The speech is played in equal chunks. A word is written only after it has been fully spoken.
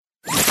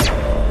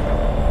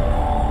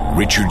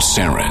Richard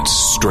Syrett's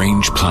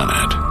Strange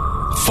Planet.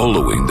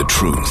 Following the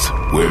truth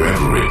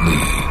wherever it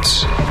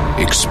leads.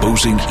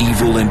 Exposing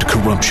evil and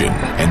corruption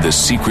and the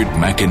secret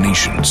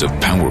machinations of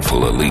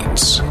powerful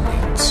elites.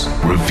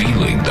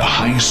 Revealing the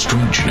high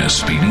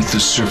strangeness beneath the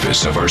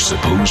surface of our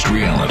supposed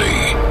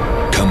reality.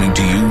 Coming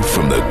to you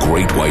from the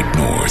Great White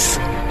North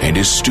and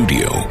his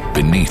studio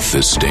beneath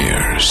the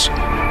stairs.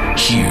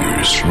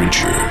 Here's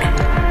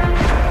Richard.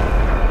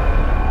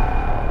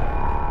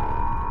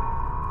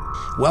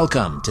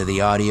 Welcome to the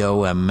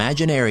Audio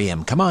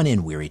Imaginarium. Come on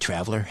in, weary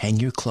traveler. Hang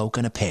your cloak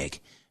on a peg.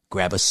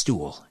 Grab a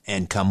stool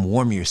and come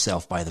warm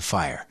yourself by the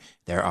fire.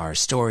 There are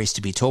stories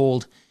to be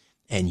told,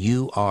 and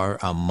you are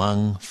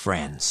among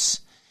friends.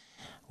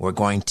 We're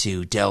going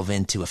to delve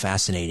into a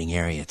fascinating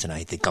area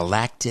tonight, the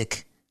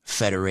Galactic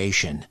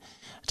Federation.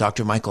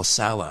 Dr. Michael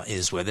Salla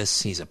is with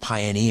us. He's a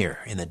pioneer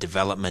in the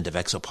development of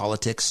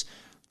exopolitics,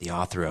 the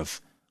author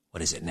of,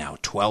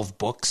 12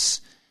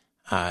 books,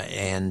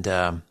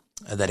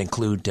 that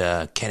include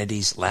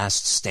Kennedy's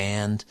Last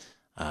Stand,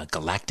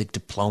 Galactic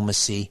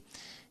Diplomacy.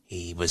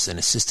 He was an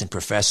assistant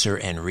professor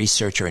and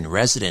researcher in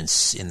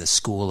residence in the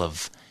School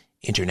of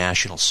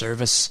International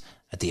Service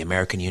at the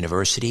American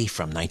University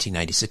from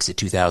 1996 to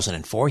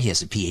 2004. He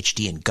has a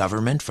Ph.D. in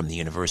government from the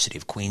University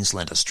of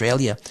Queensland,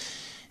 Australia.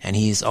 And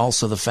he's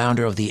also the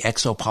founder of the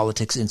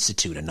Exopolitics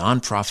Institute, a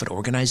nonprofit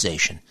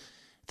organization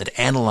that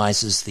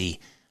analyzes the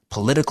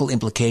political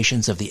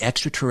implications of the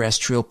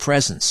extraterrestrial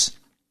presence.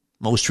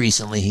 Most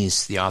recently,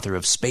 he's the author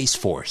of Space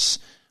Force,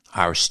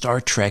 Our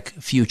Star Trek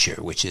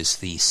Future, which is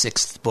the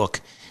 6th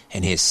book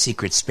in his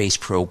Secret Space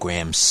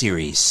Program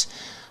series.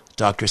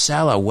 Dr.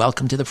 Salla,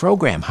 welcome to the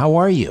program. How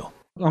are you?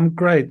 I'm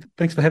great.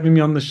 Thanks for having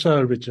me on the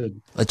show,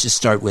 Richard. Let's just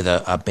start with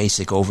a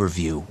basic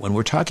overview. When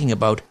we're talking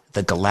about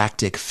the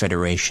Galactic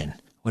Federation,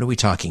 what are we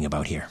talking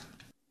about here?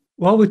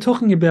 Well, we're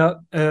talking about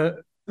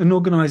an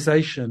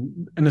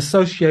organization, an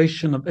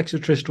association of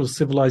extraterrestrial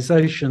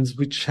civilizations,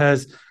 which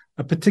has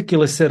a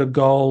particular set of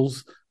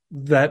goals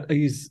that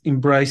is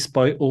embraced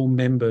by all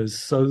members.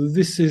 So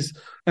this is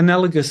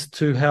analogous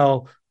to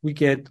how we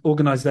get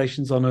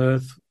organizations on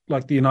Earth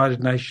like the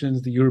United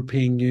Nations, the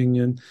European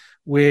Union,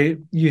 where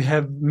you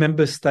have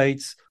member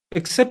states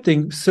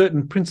accepting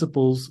certain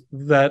principles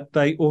that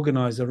they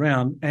organize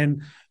around.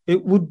 And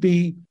it would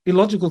be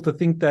illogical to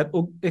think that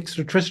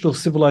extraterrestrial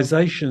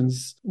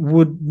civilizations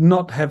would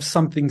not have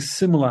something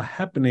similar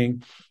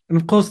happening. And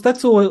of course,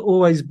 that's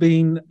always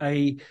been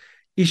a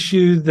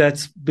issue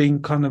that's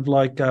been kind of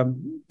like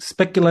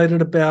speculated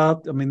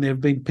about. I mean, there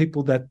have been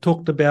people that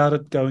talked about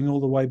it going all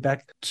the way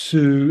back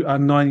to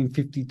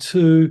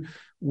 1952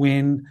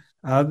 when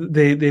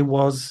there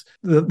was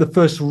the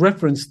first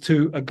reference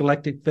to a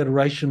Galactic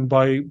Federation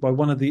by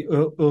one of the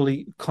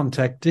early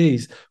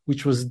contactees,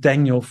 which was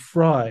Daniel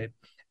Fry.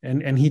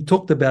 And he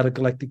talked about a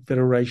Galactic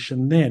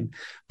Federation then.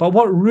 But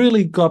what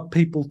really got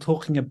people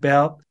talking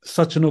about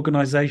such an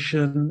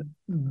organization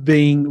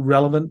being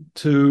relevant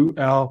to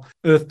our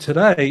Earth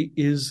today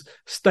is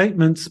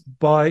statements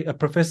by a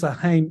Professor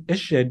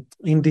Hr1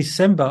 in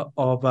December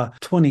of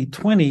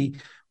 2020,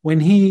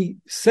 when he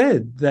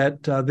said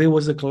that there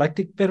was a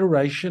Galactic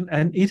Federation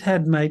and it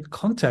had made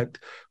contact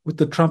with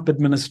the Trump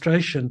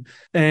administration.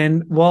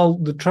 And while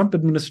the Trump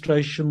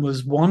administration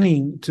was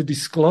wanting to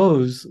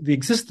disclose the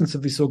existence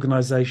of this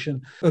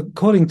organization,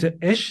 according to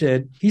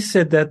Hr1, he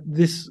said that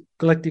this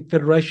Galactic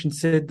Federation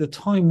said the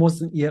time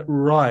wasn't yet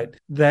right,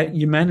 that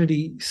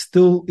humanity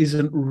still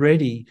isn't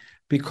ready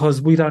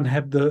because we don't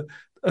have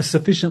a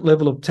sufficient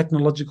level of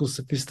technological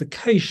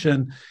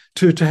sophistication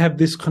to have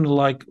this kind of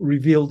like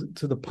revealed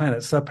to the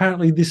planet. So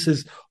apparently this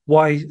is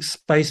why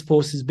Space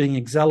Force is being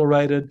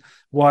accelerated,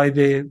 why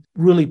they're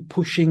really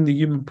pushing the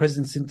human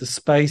presence into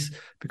space,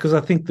 because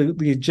I think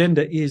the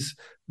agenda is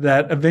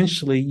that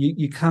eventually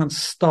you can't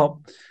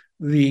stop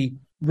the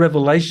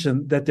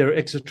revelation that there are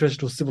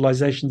extraterrestrial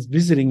civilizations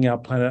visiting our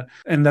planet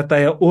and that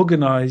they are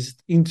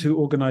organized into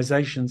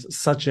organizations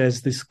such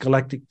as this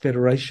Galactic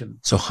Federation.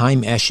 So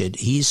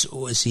Hr1,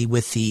 was he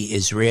with the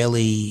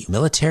Israeli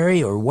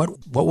military, or what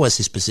was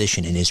his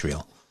position in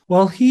Israel?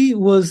 Well, he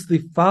was the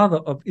father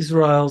of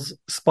Israel's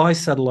spy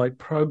satellite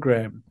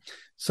program.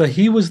 So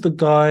he was the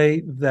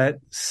guy that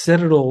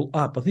set it all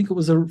up. I think it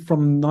was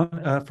from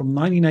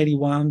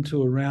 1981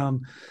 to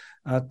around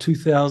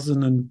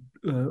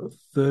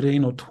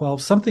 2013 or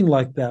 12, something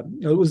like that.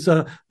 It was,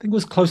 I think it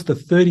was close to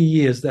 30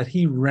 years that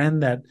he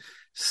ran that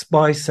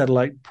spy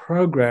satellite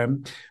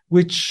program,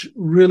 which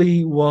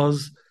really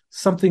was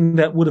something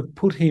that would have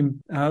put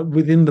him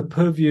within the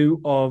purview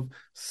of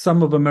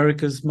some of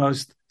America's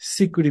most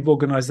secretive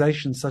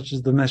organizations, such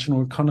as the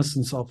National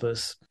Reconnaissance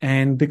Office.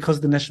 And because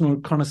the National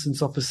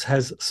Reconnaissance Office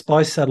has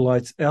spy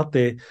satellites out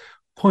there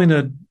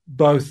pointed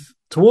both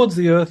towards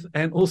the Earth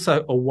and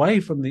also away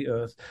from the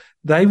Earth,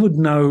 they would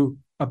know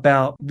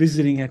about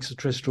visiting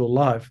extraterrestrial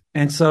life.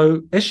 And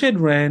so Hr1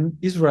 ran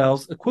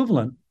Israel's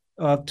equivalent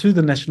to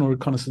the National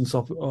Reconnaissance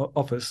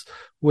Office,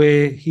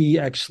 where he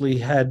actually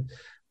had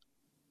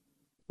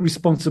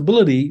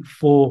responsibility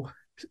for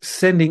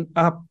sending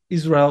up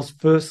Israel's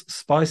first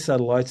spy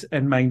satellites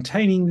and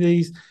maintaining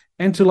these,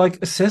 and to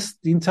assess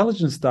the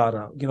intelligence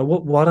data.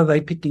 What are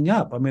they picking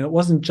up? I mean, it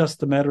wasn't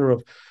just a matter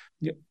of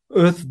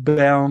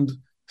earthbound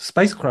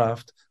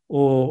spacecraft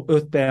or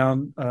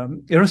earthbound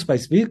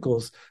aerospace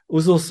vehicles. It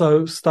was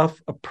also stuff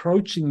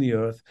approaching the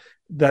Earth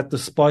that the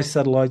spy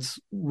satellites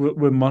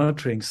were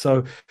monitoring.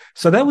 So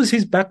that was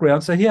his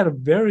background. So he had a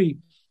very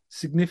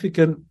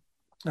significant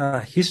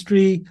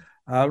history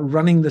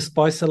running the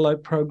spy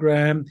satellite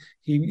program.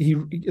 He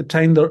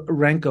attained the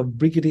rank of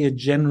brigadier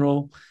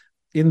general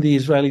in the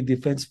Israeli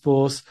Defense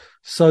Force.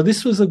 So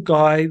this was a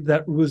guy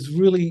that was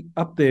really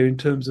up there in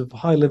terms of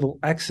high-level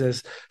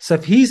access. So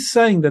if he's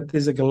saying that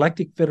there's a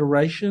Galactic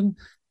Federation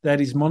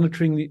that is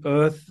monitoring the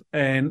Earth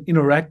and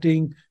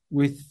interacting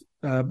with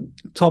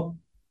top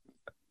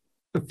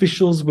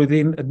officials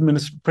within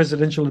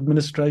presidential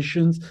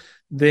administrations,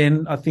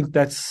 then I think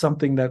that's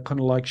something that kind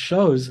of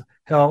shows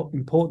how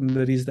important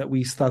it is that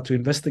we start to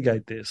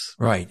investigate this.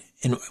 Right.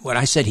 And what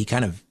I said, he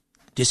kind of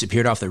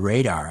disappeared off the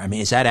radar. I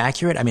mean, is that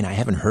accurate? I mean, I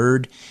haven't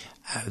heard.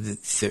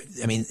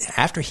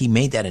 After he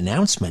made that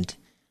announcement,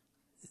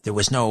 there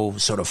was no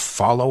sort of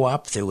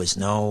follow-up. There was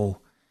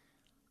no,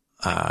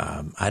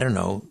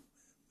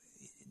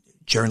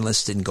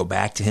 journalists didn't go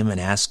back to him and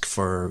ask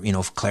for,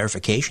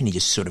 clarification. He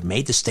just sort of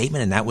made the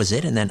statement and that was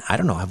it. And then, I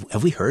don't know,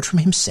 have we heard from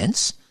him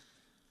since?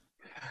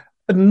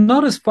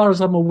 Not as far as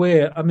I'm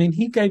aware. I mean,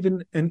 he gave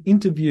an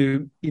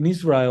interview in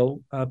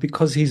Israel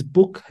because his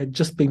book had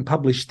just been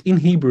published in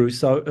Hebrew.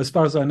 So as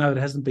far as I know, it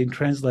hasn't been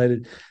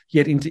translated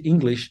yet into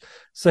English.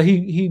 So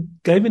he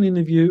gave an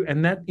interview,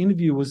 and that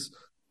interview was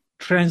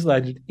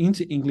translated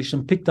into English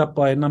and picked up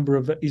by a number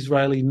of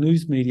Israeli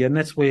news media. And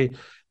that's where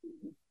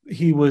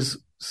he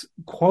was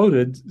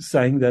quoted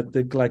saying that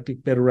the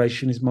Galactic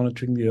Federation is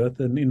monitoring the Earth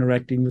and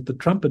interacting with the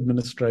Trump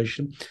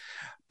administration.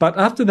 But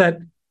after that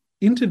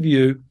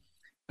interview,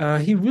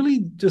 he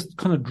really just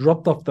kind of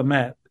dropped off the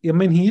map. I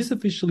mean, he is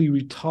officially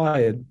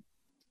retired,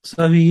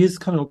 so he is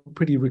kind of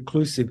pretty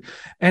reclusive.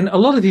 And a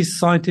lot of his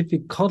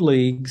scientific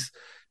colleagues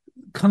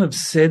kind of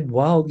said,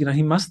 well,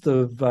 he must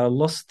have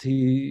lost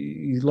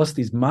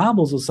his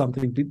marbles or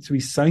something to be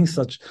saying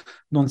such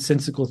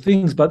nonsensical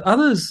things. But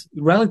others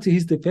rallied to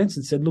his defense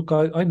and said, look,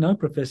 I know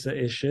Professor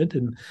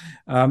Hr1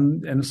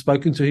 and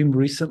spoken to him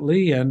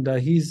recently, and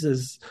he's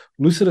as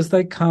lucid as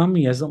they come.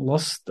 He hasn't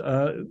lost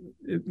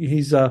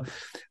his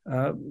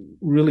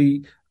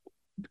really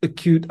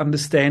acute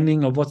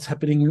understanding of what's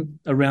happening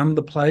around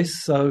the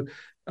place. So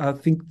I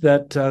think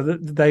that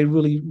they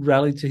really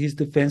rallied to his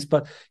defense,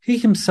 but he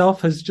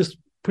himself has just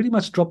pretty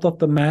much dropped off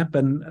the map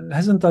and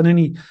hasn't done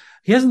any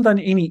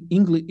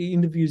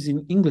interviews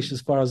in English, as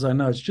far as I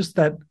know. It's just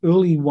that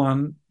early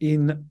one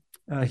in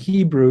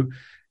Hebrew.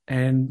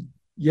 And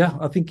yeah,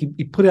 I think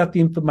he put out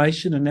the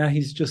information, and now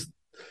he's just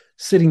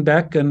sitting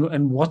back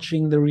and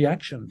watching the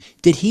reaction.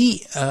 Did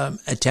he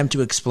attempt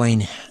to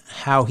explain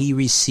how he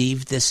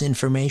received this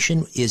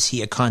information? Is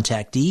he a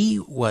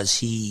contactee?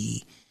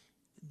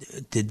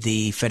 Did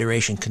the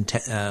Federation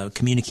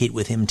communicate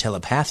with him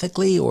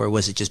telepathically, or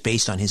was it just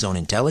based on his own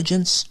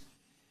intelligence?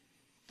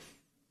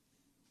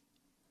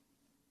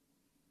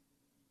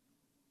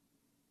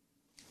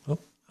 Oh,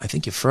 I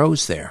think you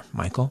froze there,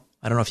 Michael.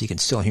 I don't know if you can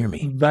still hear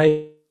me.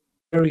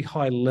 Very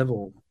high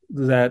level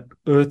that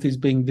Earth is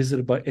being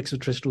visited by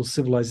extraterrestrial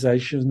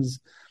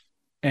civilizations,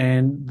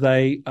 and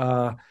they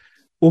are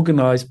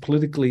organized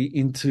politically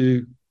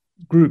into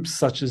groups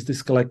such as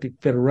this Galactic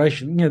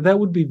Federation. That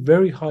would be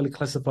very highly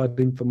classified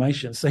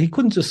information. So he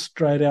couldn't just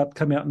straight out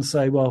come out and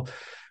say, well,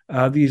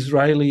 the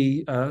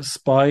Israeli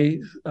spy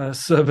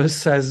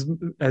service has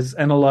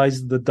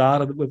analyzed the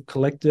data that we've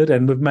collected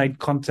and we've made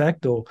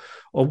contact, or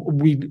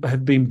we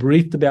have been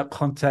briefed about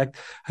contact.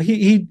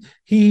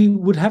 He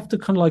would have to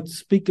kind of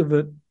speak of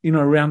it in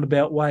a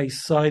roundabout way,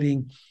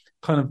 citing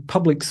kind of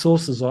public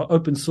sources or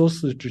open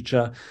source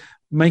literature,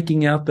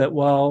 making out that,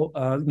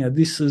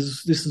 this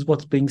is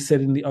what's being said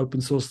in the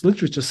open source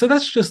literature. So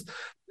that's just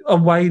a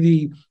way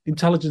the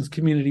intelligence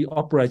community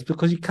operates,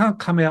 because you can't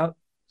come out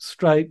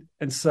straight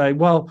and say,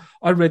 well,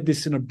 I read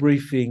this in a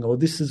briefing, or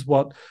this is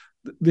what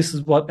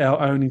our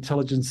own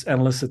intelligence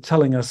analysts are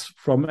telling us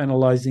from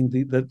analyzing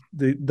the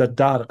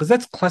data, because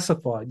that's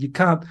classified. You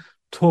can't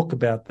talk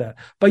about that.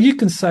 But you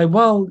can say,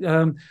 well,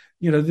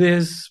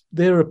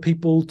 there are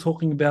people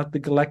talking about the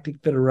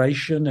Galactic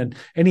Federation, and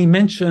he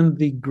mentioned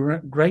the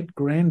great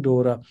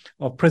granddaughter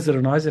of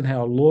President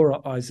Eisenhower, Laura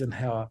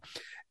Eisenhower,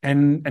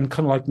 and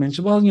kind of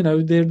mentioned, well,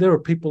 there are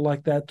people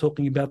like that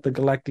talking about the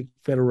Galactic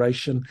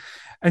Federation,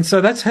 and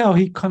so that's how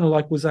he kind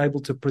of was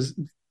able to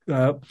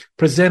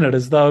present it,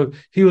 as though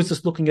he was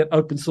just looking at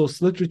open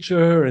source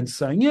literature and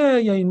saying, yeah,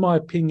 in my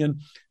opinion,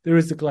 there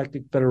is the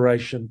Galactic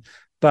Federation.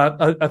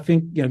 But I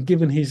think,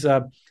 given his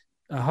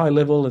high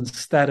level and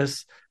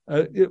status,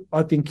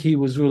 I think he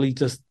was really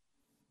just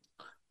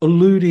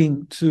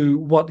alluding to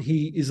what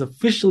he is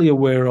officially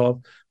aware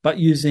of, but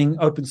using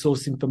open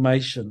source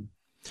information.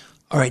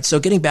 All right. So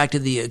getting back to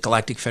the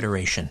Galactic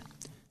Federation,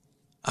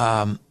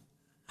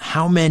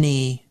 how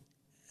many,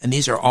 and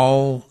these are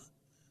all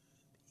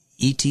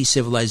ET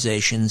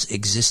civilizations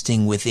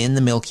existing within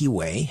the Milky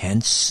Way,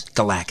 hence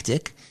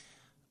galactic.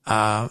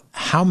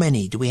 How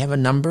many? Do we have a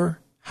number?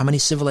 How many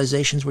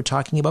civilizations we're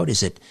talking about?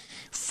 Is it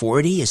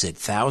 40? Is it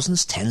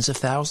thousands, tens of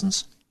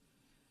thousands?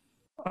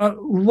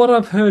 What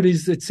I've heard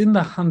is it's in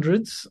the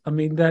hundreds. I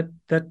mean,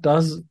 that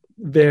does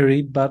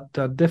vary, but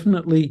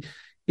definitely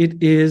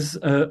it is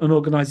an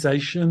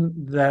organization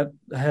that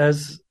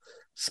has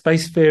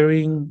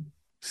spacefaring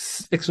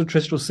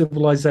extraterrestrial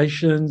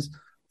civilizations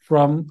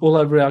from all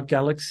over our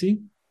galaxy.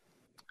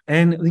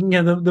 And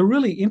the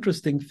really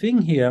interesting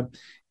thing here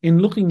in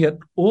looking at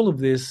all of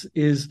this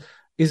is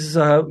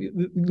there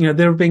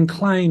have been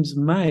claims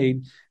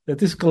made that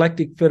this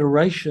Galactic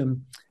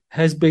Federation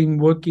has been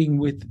working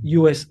with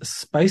US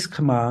Space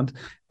Command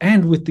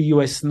and with the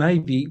US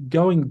Navy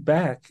going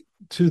back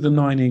to the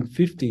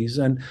 1950s.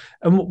 And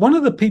one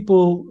of the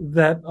people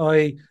that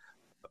I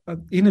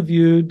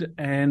interviewed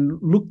and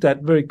looked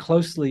at very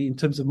closely in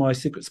terms of my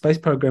Secret Space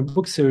Program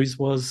book series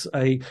was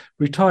a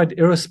retired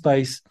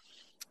aerospace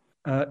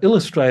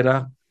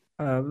illustrator,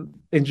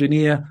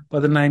 engineer by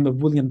the name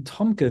of William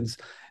Tompkins.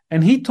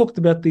 And he talked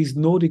about these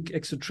Nordic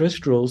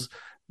extraterrestrials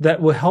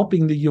that were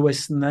helping the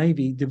US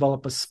Navy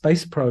develop a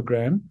space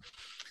program,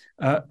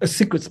 a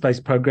secret space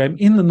program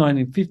in the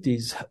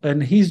 1950s.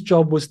 And his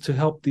job was to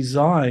help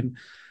design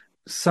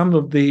some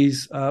of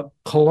these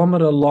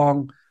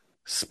kilometer-long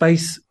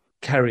space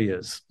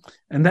carriers.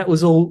 And that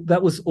was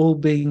all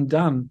being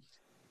done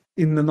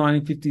in the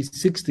 1950s,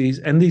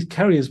 60s, and these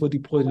carriers were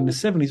deployed in the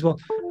 70s. Well,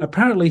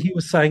 apparently he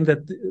was saying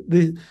that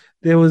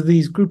there were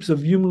these groups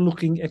of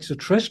human-looking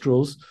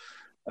extraterrestrials,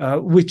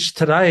 which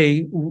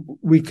today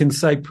we can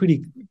say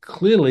pretty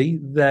clearly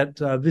that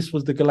this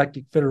was the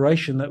Galactic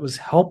Federation that was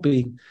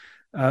helping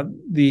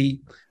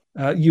the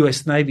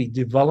US Navy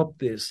develop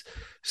this.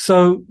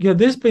 So,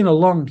 there's been a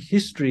long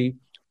history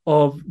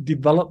of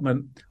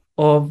development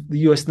of the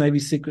US Navy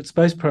Secret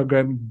Space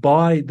Program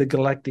by the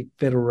Galactic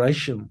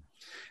Federation.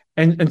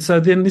 And so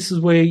then this is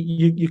where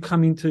you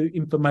come into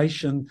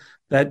information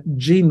that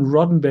Gene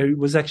Roddenberry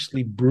was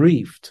actually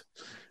briefed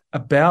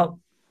about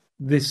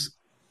this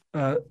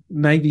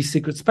Navy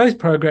Secret Space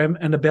Program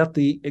and about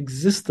the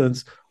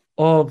existence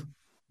of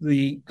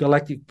the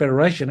Galactic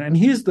Federation. And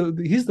here's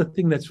the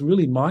thing that's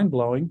really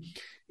mind-blowing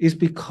is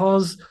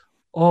because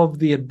of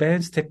the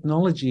advanced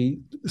technology,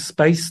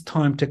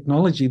 space-time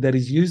technology that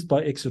is used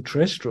by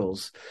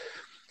extraterrestrials,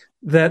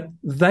 that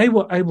they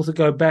were able to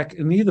go back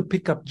and either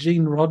pick up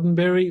Gene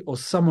Roddenberry or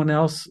someone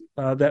else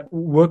that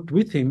worked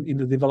with him in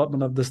the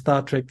development of the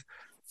Star Trek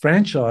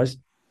franchise,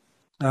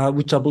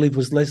 which I believe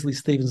was Leslie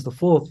Stevens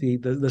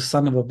IV, the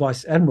son of a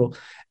vice admiral,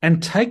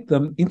 and take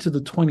them into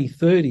the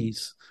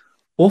 2030s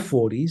or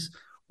 40s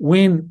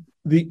when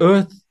the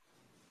Earth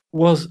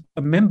was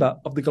a member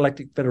of the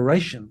Galactic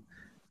Federation.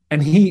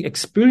 And he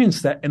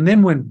experienced that and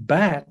then went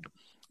back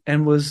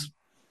and was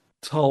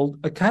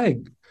told,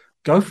 okay,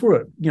 go for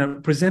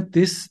it. Present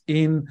this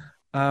in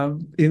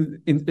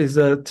as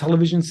a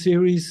television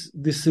series.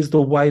 This is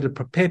the way to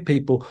prepare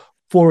people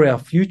for our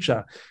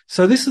future.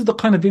 So this is the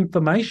kind of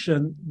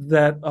information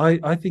that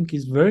I think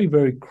is very,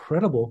 very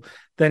credible,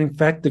 that in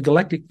fact the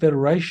Galactic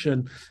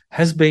Federation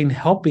has been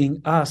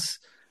helping us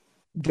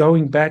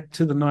going back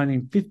to the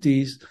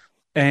 1950s,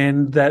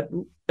 and that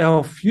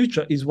our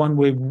future is one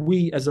where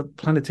we as a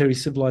planetary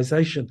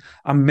civilization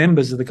are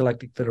members of the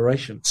Galactic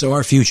Federation. So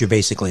our future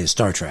basically is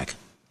Star Trek.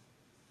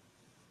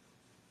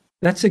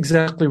 That's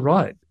exactly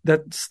right.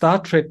 That Star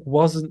Trek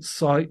wasn't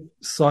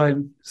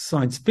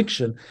science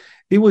fiction.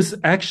 It was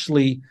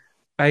actually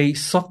a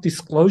soft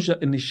disclosure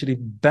initiative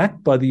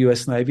backed by the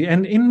US Navy.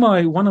 And in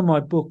one of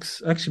my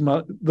books,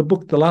 actually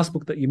the last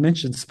book that you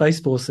mentioned, Space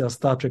Force, Our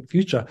Star Trek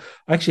Future,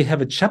 I actually have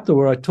a chapter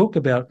where I talk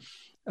about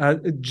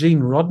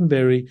Gene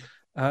Roddenberry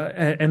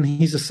and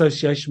his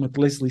association with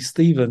Leslie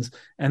Stevens,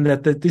 and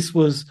that this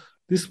was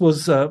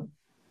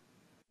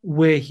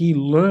where he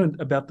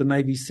learned about the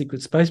Navy's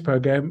secret space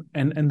program,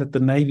 and that the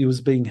Navy was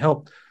being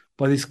helped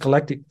by this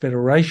Galactic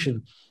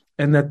Federation,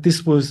 and that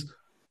this was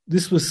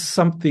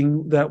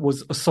something that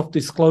was a soft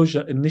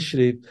disclosure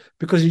initiative,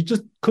 because you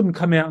just couldn't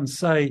come out and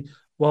say,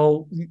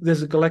 well,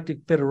 there's a Galactic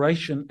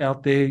Federation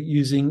out there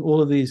using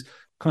all of these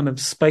kind of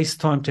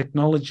space-time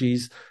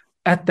technologies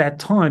at that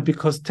time,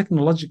 because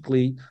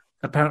technologically,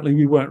 apparently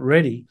we weren't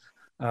ready.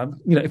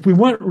 If we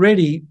weren't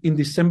ready in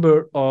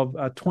December of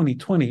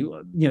 2020,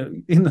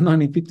 in the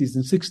 1950s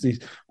and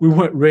 60s, we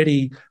weren't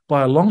ready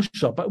by a long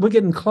shot, but we're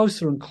getting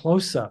closer and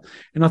closer.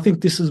 And I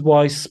think this is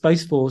why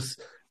Space Force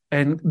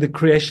and the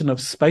creation of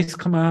Space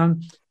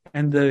Command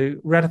and the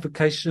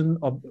ratification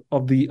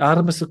of the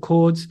Artemis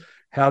Accords,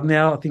 how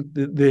now I think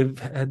they've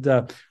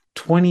had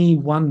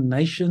 21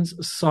 nations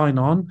sign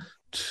on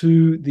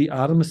to the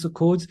Artemis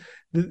Accords,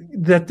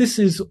 that this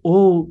is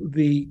all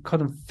the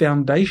kind of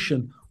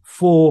foundation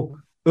for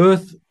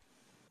Earth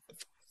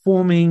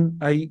forming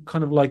a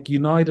kind of like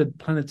united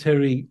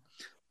planetary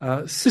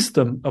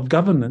system of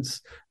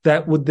governance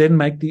that would then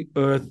make the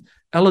Earth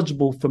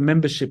eligible for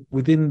membership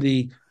within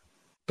the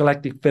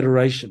Galactic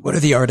Federation. What are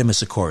the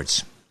Artemis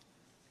Accords?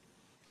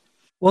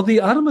 Well,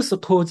 the Artemis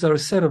Accords are a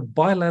set of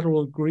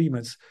bilateral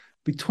agreements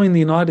between the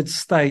United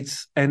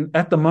States and,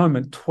 at the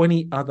moment,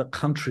 20 other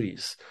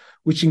countries,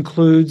 which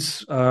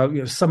includes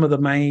some of the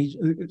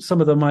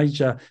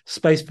major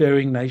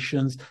spacefaring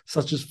nations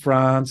such as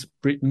France,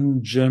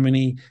 Britain,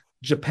 Germany,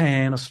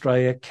 Japan,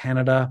 Australia,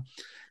 Canada.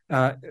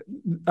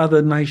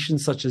 Other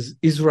nations such as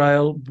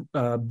Israel,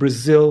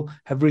 Brazil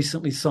have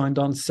recently signed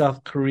on,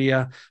 South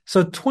Korea.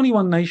 So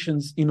 21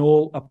 nations in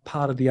all are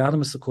part of the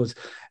Artemis Accords.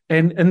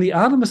 And the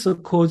Artemis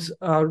Accords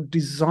are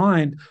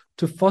designed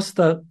to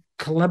foster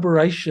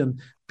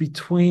collaboration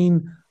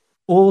between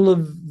all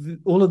of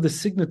the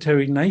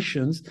signatory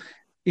nations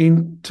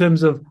in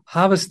terms of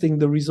harvesting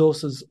the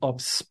resources of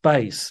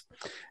space.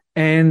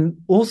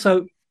 And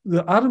also,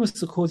 the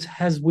Artemis Accords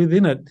has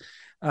within it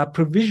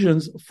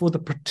provisions for the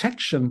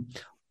protection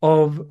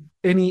of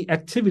any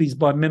activities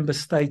by member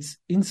states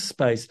in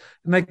space.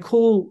 And they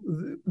call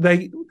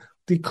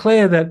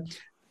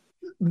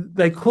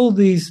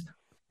these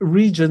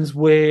regions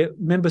where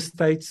member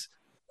states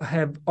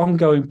have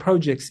ongoing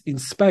projects in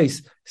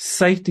space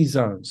safety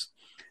zones,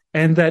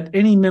 and that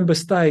any member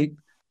state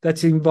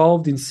that's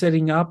involved in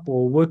setting up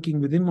or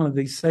working within one of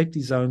these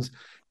safety zones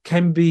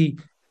can be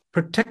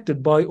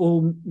protected by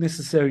all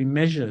necessary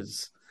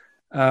measures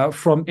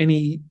from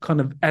any kind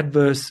of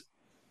adverse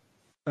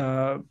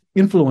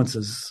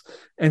influences.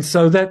 And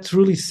so that's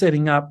really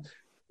setting up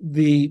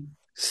the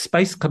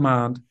Space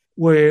Command,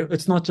 where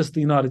it's not just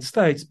the United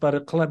States, but a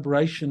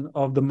collaboration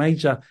of the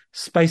major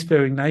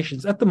spacefaring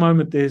nations. At the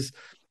moment, there's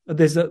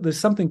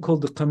something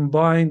called the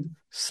Combined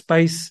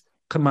Space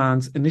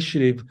Commands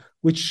Initiative,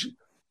 which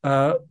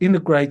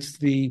integrates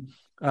the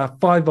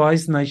Five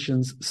Eyes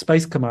nations'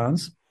 space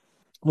commands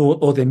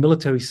or their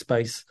military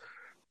space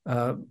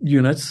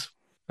units,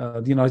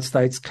 the United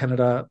States,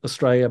 Canada,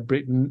 Australia,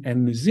 Britain,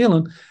 and New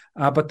Zealand,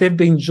 but they've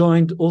been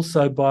joined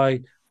also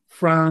by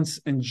France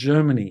and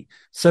Germany.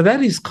 So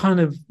that is kind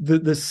of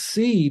the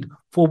seed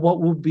for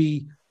what will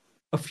be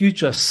a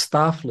future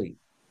Starfleet.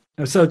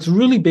 And so it's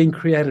really being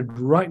created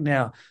right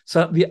now.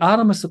 So the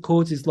Artemis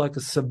Accords is like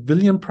a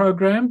civilian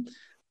program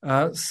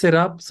set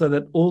up so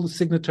that all the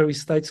signatory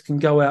states can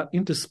go out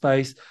into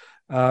space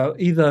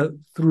either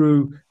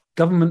through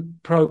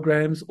government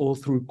programs or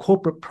through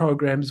corporate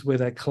programs where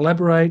they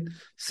collaborate,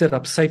 set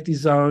up safety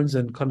zones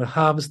and kind of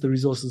harvest the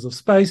resources of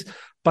space.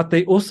 But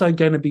they're also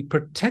going to be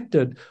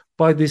protected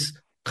by this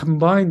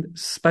Combined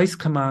Space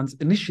Commands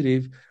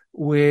Initiative,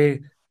 where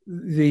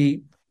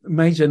the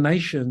major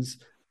nations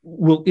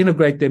will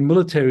integrate their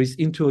militaries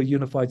into a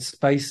unified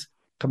space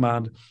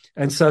command.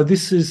 And so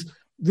this is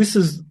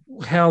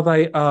how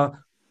they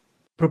are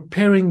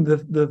preparing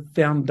the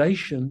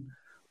foundation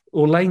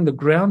or laying the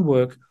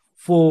groundwork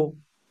for,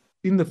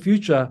 in the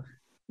future,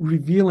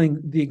 revealing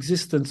the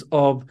existence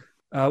of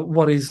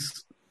what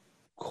is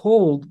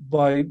called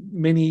by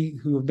many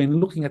who have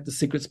been looking at the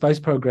secret space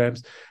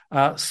programs,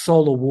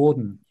 Solar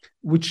Warden,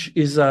 which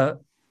is a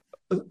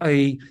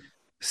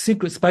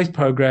secret space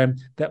program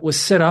that was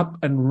set up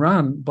and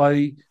run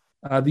by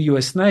the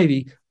US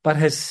Navy, but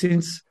has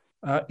since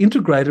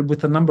integrated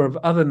with a number of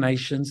other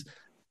nations,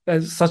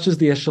 such as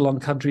the Echelon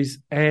countries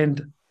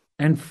and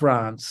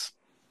France.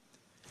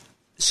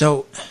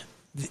 So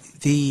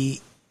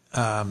the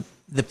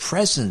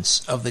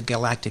presence of the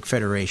Galactic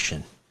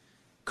Federation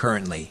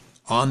currently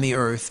on the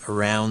Earth,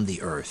 around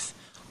the Earth,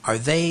 are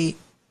they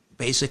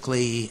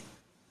basically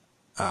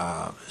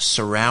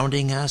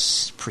surrounding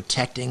us,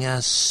 protecting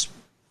us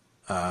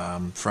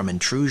from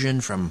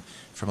intrusion, from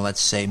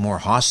let's say more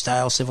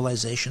hostile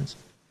civilizations?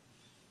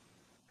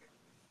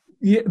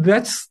 Yeah,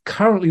 that's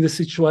currently the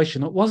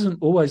situation. It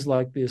wasn't always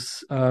like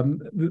this.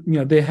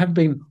 There have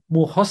been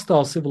more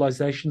hostile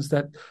civilizations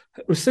that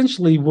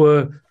essentially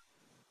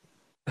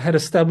had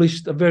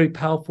established a very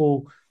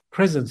powerful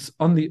presence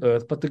on the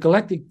Earth. But the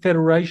Galactic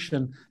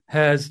Federation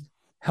has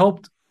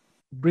helped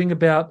bring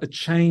about a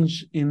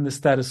change in the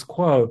status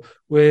quo,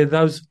 where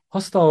those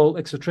hostile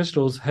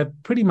extraterrestrials have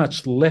pretty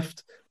much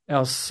left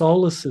our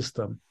solar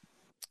system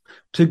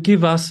to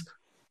give us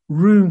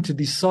room to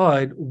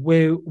decide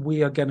where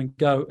we are going to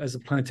go as a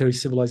planetary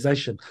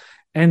civilization.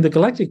 And the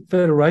Galactic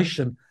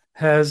Federation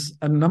has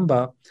a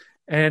number,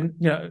 and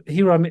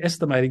here I'm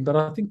estimating, but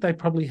I think they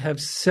probably have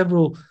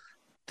several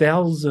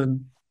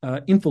thousand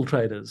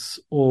infiltrators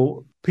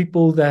or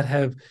people that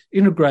have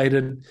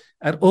integrated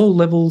at all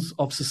levels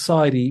of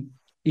society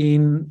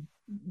in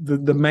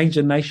the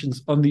major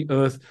nations on the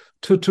Earth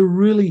to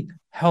really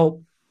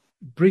help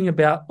bring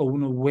about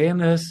an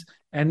awareness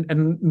and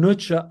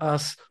nurture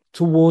us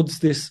towards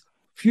this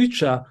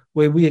future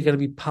where we are going to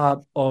be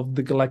part of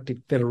the Galactic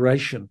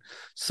Federation.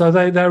 So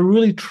they're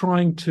really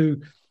trying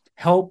to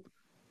help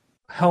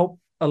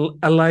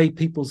allay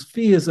people's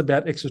fears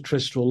about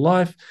extraterrestrial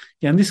life.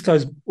 And this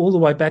goes all the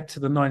way back to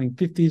the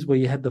 1950s, where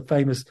you had the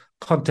famous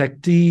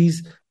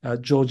contactees,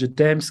 George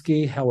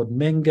Adamski, Howard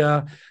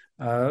Menger,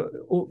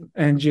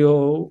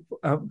 Orfeo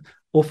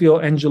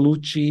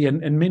Angelucci,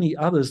 and many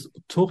others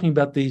talking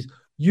about these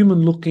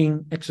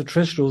human-looking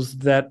extraterrestrials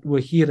that were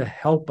here to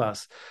help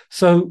us.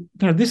 So,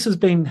 this has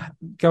been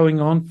going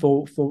on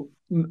for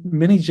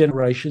many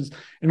generations.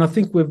 And I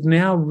think we've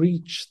now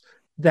reached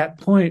that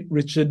point,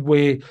 Richard,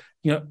 where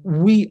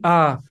we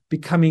are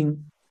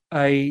becoming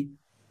a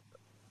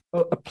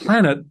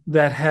planet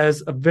that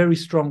has a very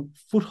strong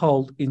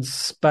foothold in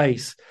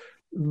space.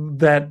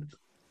 That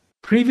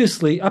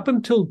previously, up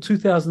until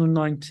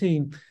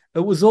 2019, it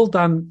was all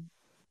done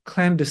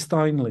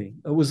clandestinely.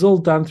 It was all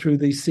done through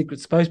these secret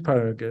space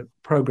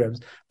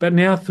programs. But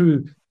now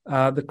through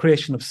the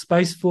creation of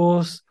Space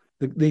Force,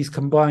 these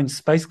combined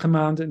Space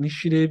Command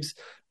initiatives,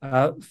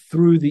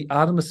 through the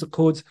Artemis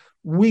Accords,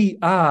 we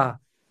are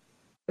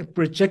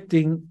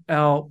projecting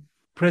our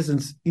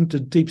presence into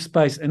deep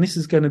space. And this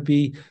is going to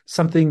be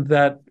something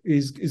that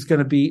is going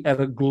to be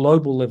at a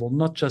global level,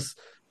 not just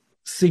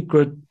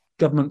secret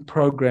government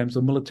programs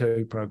or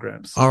military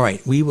programs. All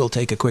right, we will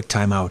take a quick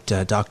time out.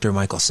 Dr.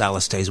 Michael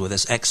Salla stays with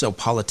us,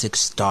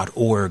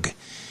 exopolitics.org,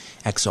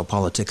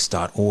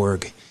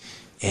 exopolitics.org,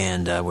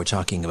 and we're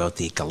talking about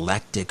the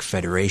Galactic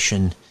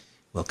Federation.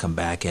 We'll come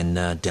back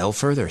and delve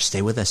further.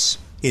 Stay with us.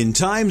 In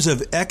times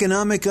of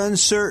economic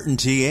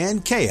uncertainty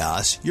and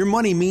chaos, your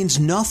money means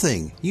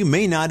nothing. You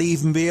may not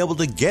even be able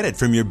to get it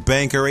from your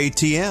bank or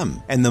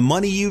ATM. And the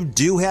money you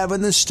do have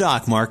in the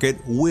stock market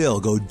will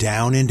go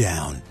down and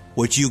down.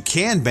 What you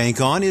can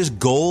bank on is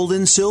gold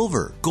and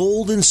silver.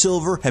 Gold and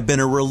silver have been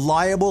a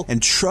reliable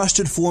and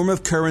trusted form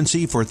of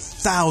currency for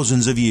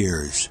thousands of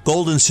years.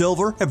 Gold and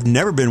silver have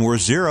never been worth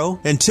zero,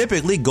 and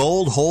typically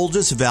gold holds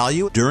its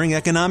value during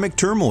economic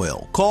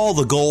turmoil. Call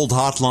the Gold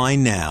Hotline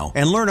now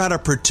and learn how to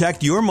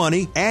protect your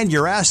money and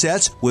your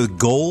assets with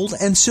gold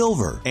and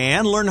silver.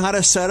 And learn how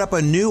to set up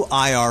a new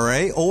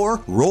IRA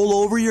or roll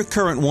over your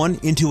current one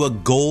into a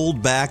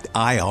gold-backed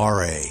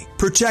IRA.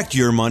 Protect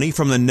your money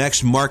from the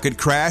next market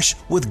crash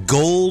with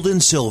gold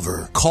and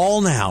silver. Call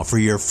now for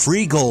your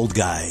free gold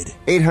guide.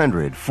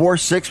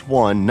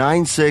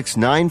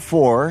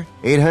 800-461-9694.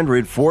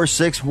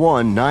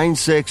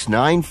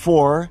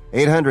 800-461-9694.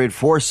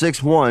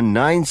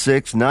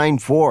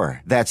 800-461-9694.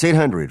 That's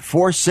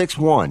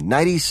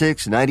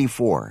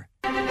 800-461-9694.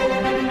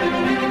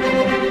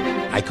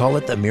 I call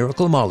it the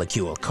miracle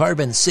molecule,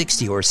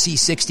 carbon-60 or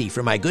C60,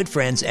 for my good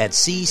friends at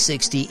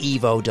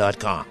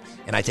C60evo.com.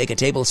 And I take a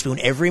tablespoon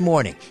every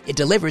morning. It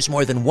delivers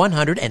more than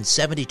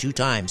 172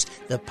 times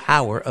the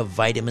power of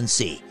vitamin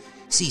C.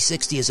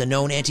 C60 is a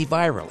known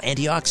antiviral,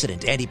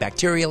 antioxidant,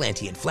 antibacterial,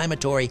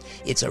 anti-inflammatory.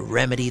 It's a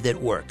remedy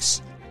that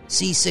works.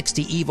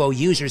 C60 Evo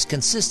users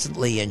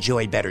consistently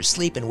enjoy better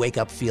sleep and wake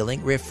up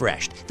feeling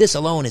refreshed. This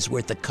alone is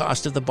worth the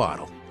cost of the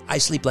bottle. I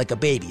sleep like a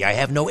baby. I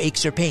have no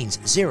aches or pains.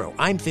 Zero.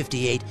 I'm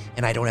 58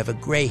 and I don't have a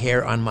gray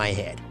hair on my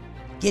head.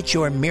 Get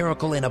your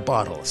miracle in a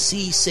bottle,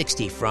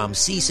 C60, from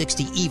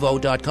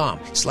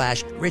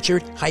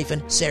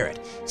c60evo.com/Richard-Serrett.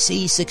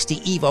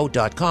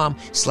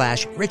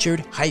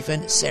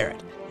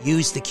 c60evo.com/Richard-Serrett.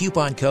 Use the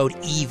coupon code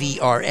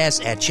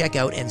EVRS at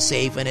checkout and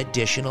save an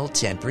additional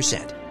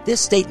 10%. This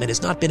statement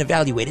has not been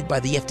evaluated by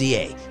the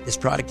FDA. This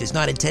product is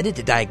not intended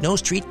to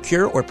diagnose, treat,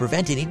 cure, or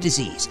prevent any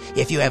disease.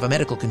 If you have a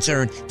medical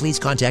concern, please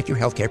contact your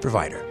healthcare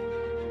provider.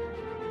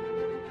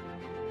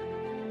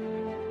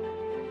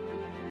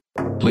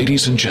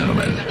 Ladies and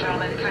gentlemen,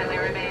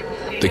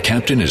 the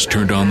captain has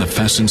turned on the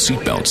fasten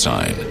seatbelt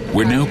sign.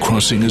 We're now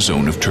crossing a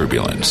zone of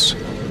turbulence.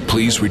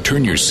 Please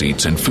return your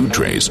seats and food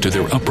trays to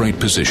their upright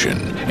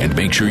position and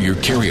make sure your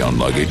carry-on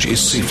luggage is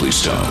safely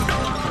stowed.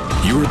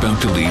 You're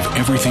about to leave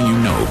everything you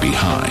know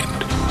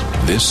behind.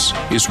 This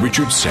is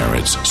Richard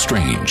Serrett's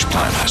Strange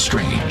Planet.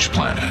 Strange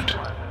Planet.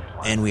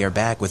 And we are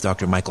back with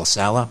Dr. Michael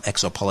Salla,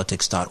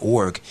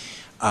 exopolitics.org.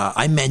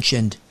 I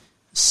mentioned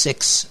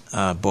 6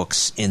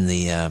 books in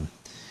the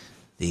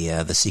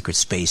Secret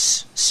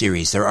Space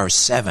series. There are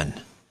 7.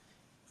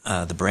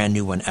 The brand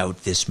new one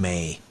out this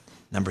May.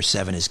 Number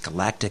 7 is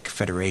Galactic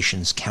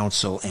Federation's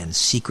Council and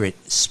Secret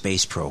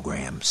Space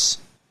Programs.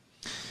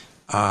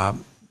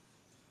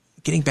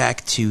 Getting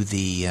back to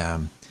the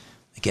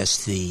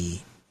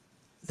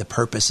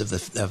purpose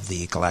of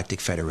the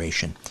Galactic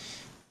Federation.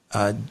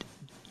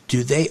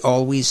 Do they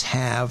always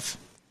have?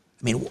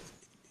 I mean,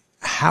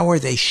 how are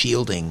they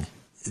shielding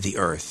the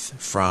Earth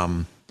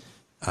from,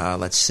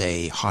 let's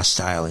say,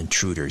 hostile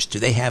intruders? Do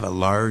they have a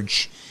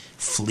large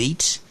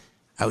fleet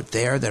out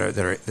there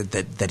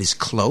that is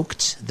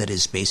cloaked, that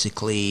is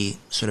basically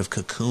sort of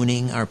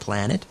cocooning our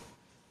planet?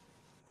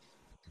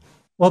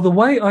 Well, the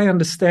way I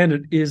understand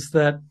it is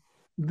that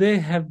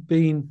there have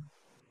been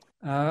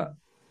a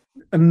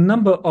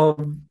number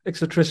of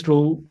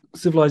extraterrestrial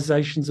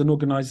civilizations and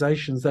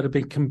organizations that have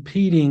been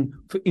competing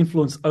for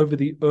influence over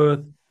the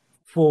Earth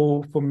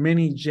for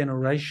many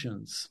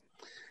generations.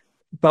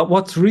 But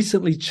what's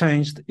recently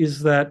changed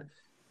is that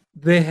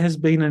there has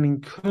been an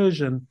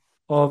incursion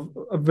of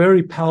a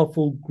very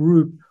powerful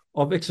group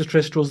of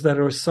extraterrestrials that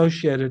are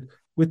associated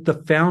with the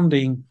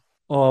founding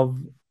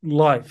of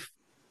life,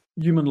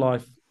 human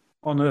life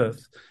on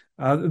Earth.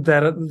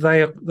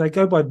 That they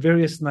go by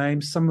various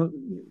names. Some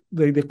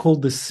they're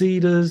called the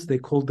Cedars. They're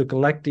called the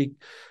Galactic.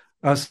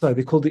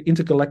 They're called the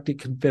Intergalactic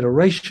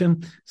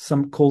Confederation.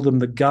 Some call them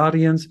the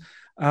Guardians.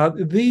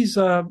 These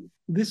are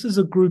this is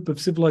a group of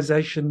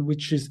civilization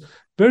which is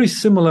very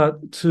similar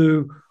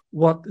to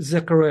what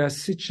Zecharia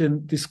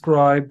Sitchin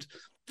described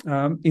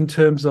in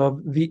terms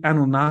of the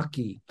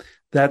Anunnaki,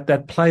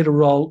 that played a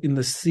role in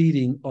the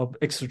seeding of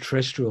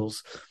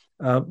extraterrestrials,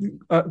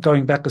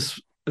 going back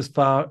as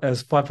far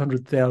as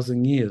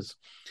 500,000 years.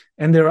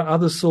 And there are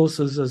other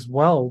sources as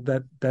well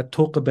that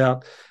talk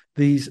about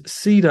these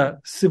seeder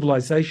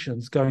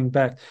civilizations going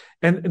back.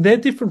 And they're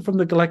different from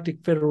the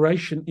Galactic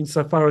Federation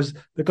insofar as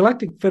the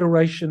Galactic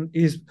Federation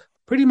is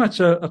pretty much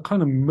a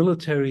kind of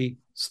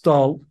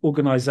military-style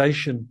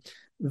organization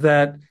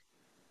that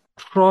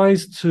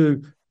tries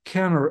to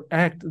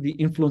counteract the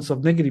influence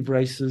of negative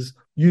races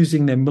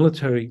using their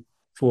military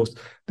force.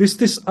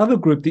 This other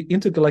group, the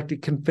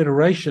Intergalactic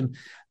Confederation,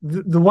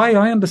 the way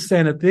I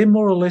understand it, they're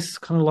more or less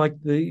kind of like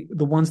the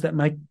ones that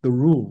make the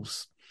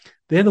rules.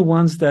 They're the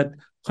ones that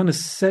kind of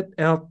set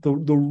out the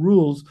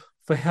rules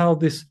for how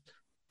this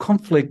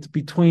conflict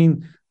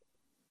between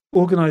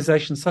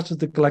organizations such as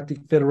the Galactic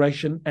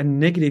Federation and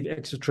negative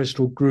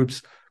extraterrestrial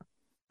groups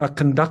are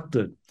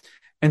conducted.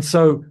 And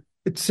so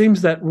it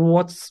seems that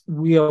what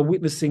we are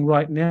witnessing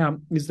right now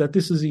is that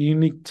this is a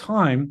unique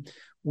time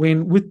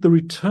when, with the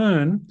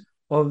return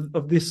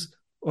of this,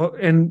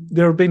 and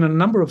there have been a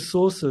number of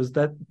sources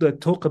that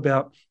talk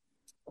about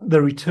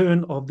the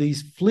return of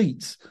these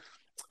fleets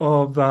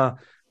of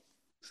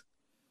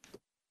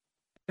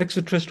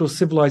extraterrestrial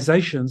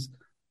civilizations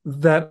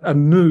that are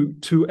new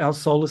to our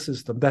solar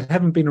system, that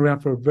haven't been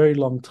around for a very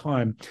long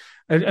time.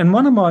 And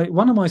one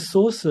of my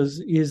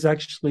sources is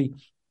actually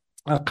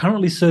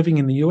currently serving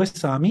in the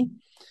US Army.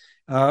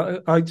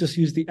 I just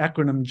use the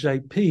acronym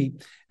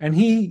JP, and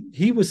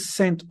he was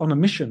sent on a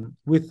mission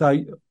with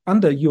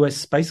under US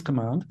Space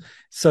Command.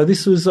 So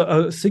this was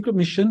a secret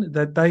mission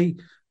that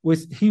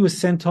he was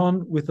sent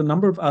on with a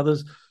number of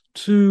others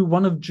to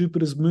one of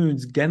Jupiter's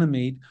moons,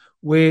 Ganymede,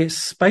 where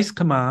Space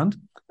Command,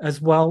 as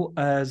well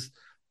as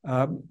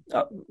the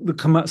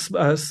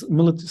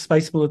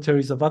space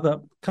militaries of other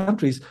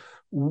countries,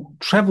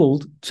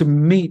 traveled to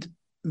meet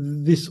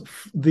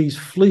these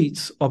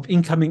fleets of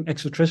incoming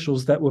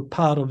extraterrestrials that were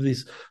part of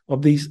these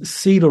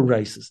seeder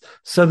races.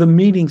 So the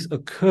meetings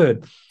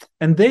occurred,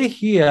 and they're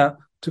here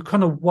to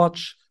kind of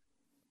watch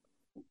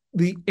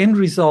the end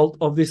result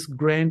of this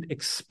grand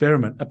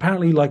experiment.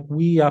 Apparently, like,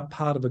 we are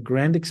part of a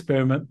grand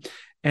experiment,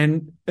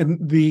 and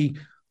the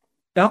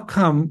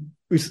outcome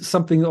is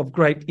something of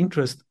great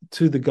interest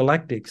to the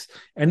galactics.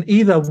 And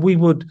either we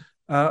would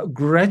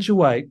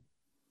graduate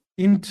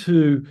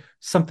into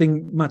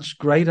something much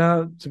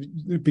greater, to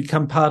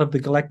become part of the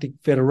Galactic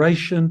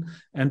Federation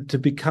and to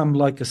become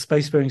like a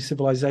spacefaring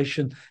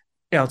civilization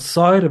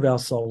outside of our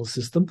solar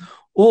system,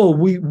 or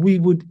we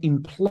would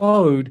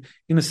implode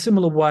in a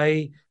similar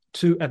way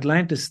to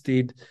Atlantis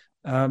did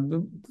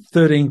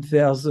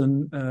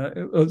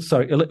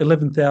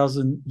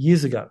 11,000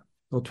 years ago,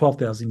 or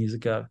 12,000 years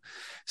ago.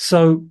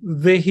 So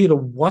they're here to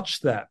watch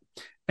that.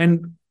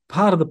 And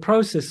part of the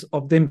process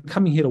of them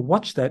coming here to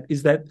watch that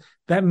is that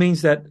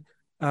means that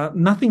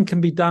nothing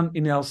can be done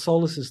in our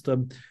solar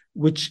system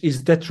which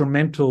is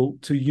detrimental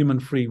to human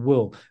free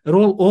will. It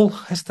all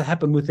has to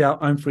happen with our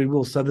own free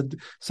will. So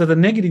the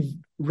negative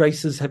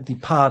races have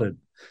departed.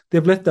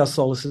 They've left our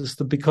solar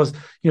system because,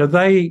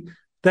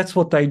 that's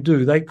what they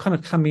do. They kind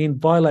of come in,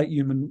 violate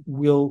human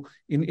will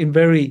in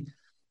very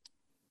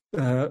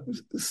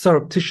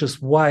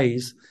surreptitious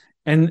ways,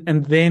 and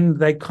then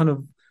they kind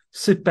of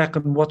sit back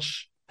and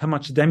watch how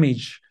much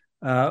damage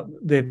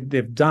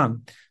they've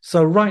done.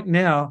 So right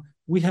now,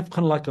 we have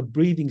kind of like a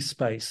breathing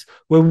space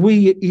where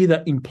we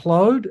either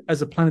implode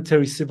as a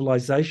planetary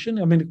civilization.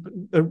 I mean,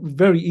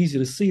 very easy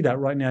to see that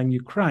right now in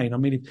Ukraine. I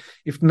mean,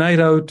 if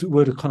NATO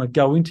were to kind of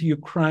go into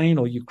Ukraine,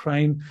 or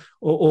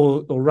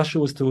Russia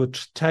was to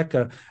attack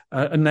a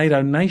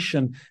NATO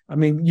nation, I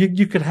mean,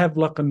 you could have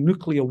like a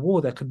nuclear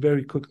war that could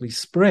very quickly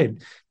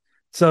spread.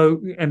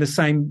 So, and the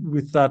same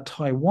with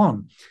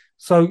Taiwan.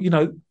 So,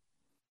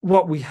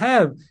 what we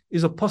have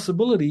is a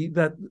possibility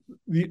that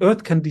the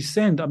Earth can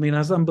descend. I mean,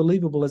 as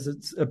unbelievable as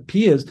it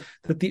appears,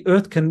 that the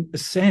Earth can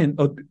descend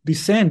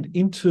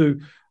into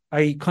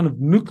a kind of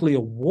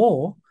nuclear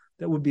war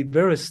that would be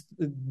very,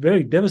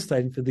 very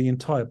devastating for the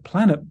entire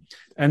planet,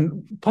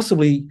 and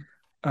possibly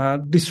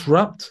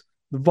disrupt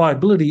the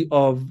viability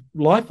of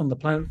life on the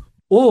planet.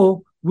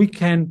 Or we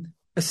can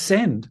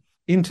ascend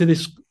into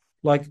this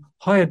like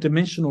higher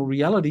dimensional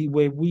reality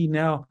where we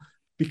now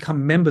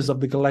become members of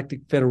the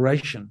Galactic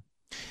Federation.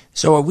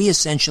 So are we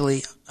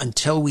essentially,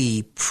 until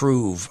we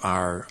prove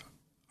our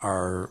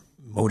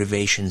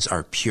motivations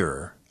are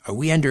pure, are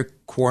we under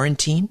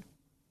quarantine?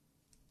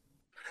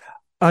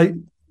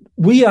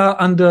 We are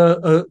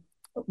under,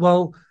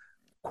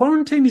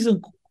 quarantine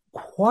isn't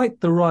quite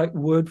the right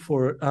word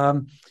for it,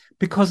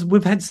 because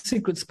we've had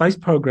secret space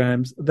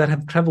programs that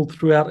have traveled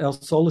throughout our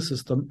solar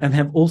system and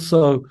have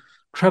also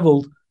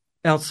traveled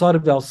outside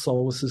of our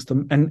solar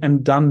system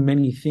and done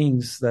many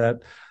things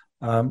that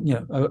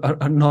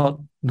are not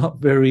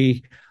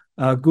very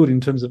good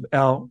in terms of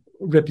our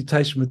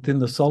reputation within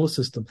the solar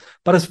system.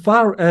 But as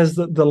far as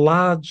the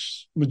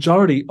large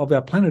majority of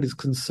our planet is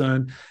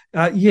concerned,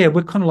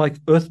 we're kind of like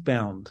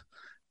earthbound.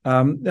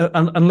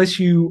 Unless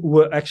you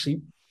were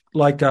actually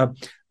like a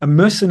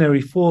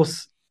mercenary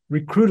force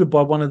recruited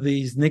by one of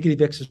these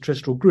negative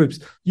extraterrestrial groups,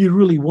 you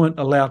really weren't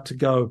allowed to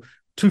go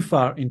too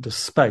far into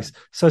space.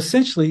 So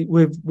essentially,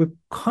 we're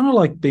kind of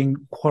like being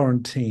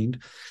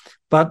quarantined.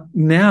 But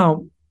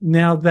now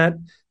that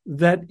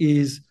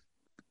is,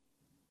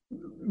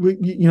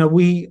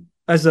 we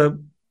as a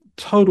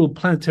total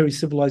planetary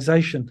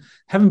civilization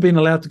haven't been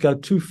allowed to go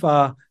too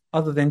far,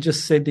 other than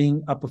just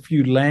sending up a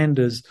few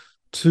landers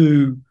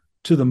to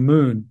the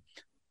moon.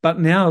 But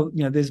now,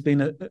 there's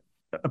been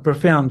a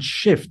profound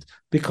shift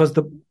because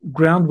the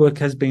groundwork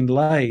has been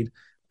laid,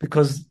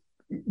 because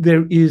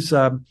there is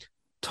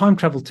time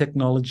travel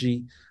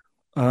technology,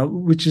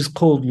 which is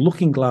called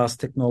looking glass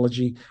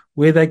technology,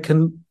 where they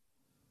can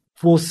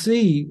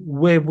foresee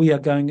where we are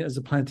going as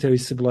a planetary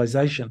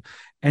civilization.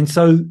 And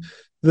so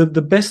the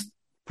best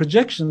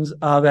projections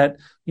are that,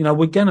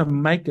 we're going to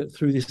make it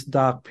through this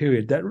dark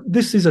period, that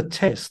this is a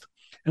test.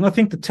 And I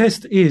think the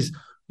test is,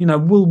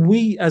 will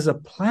we as a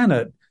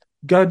planet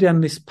go down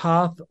this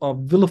path of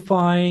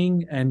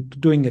vilifying and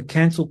doing a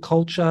cancel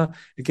culture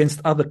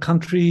against other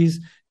countries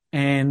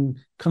and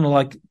kind of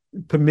like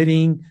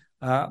permitting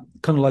kind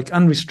of like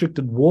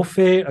unrestricted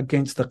warfare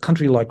against a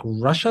country like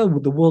Russia,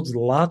 with the world's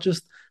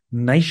largest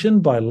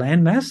nation by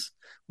landmass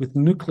with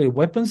nuclear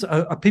weapons?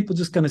 Are people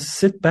just going to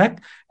sit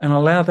back and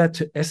allow that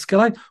to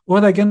escalate? Or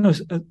are they going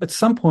to, at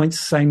some point,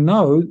 say,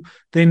 no,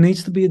 there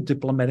needs to be a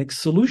diplomatic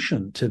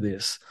solution to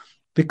this?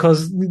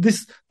 Because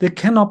there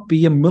cannot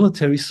be a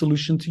military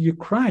solution to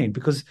Ukraine,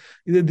 because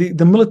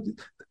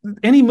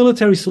any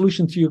military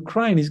solution to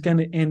Ukraine is going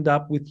to end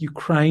up with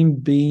Ukraine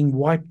being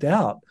wiped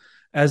out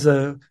as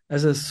a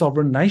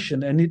sovereign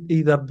nation, and it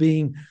either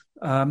being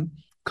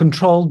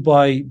controlled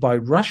by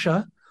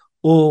Russia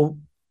or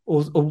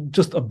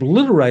just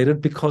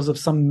obliterated because of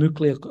some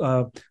nuclear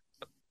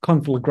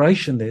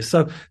conflagration there.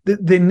 So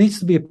there needs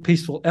to be a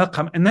peaceful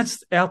outcome, and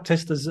that's our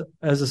test as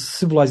a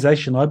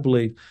civilization, I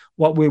believe,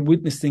 what we're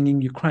witnessing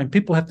in Ukraine.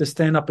 People have to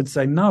stand up and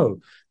say, no,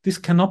 this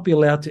cannot be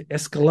allowed to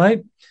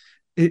escalate.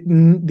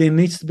 There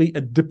needs to be a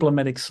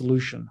diplomatic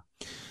solution.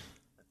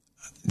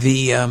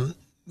 The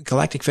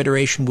Galactic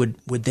Federation,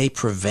 would they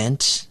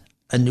prevent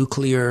a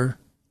nuclear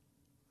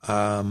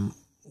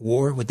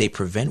war? Would they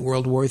prevent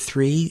World War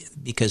III?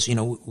 Because,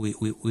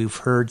 we've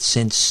heard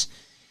since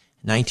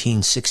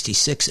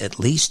 1966 at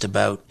least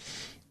about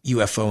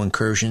UFO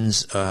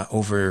incursions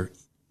over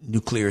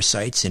nuclear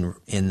sites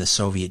in the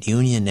Soviet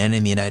Union and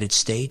in the United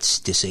States,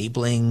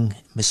 disabling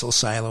missile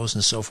silos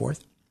and so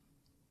forth.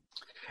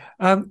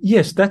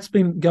 Yes, that's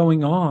been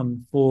going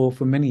on for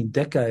many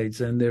decades,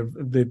 and there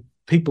are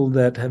people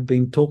that have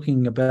been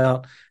talking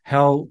about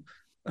how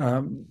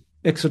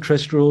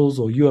extraterrestrials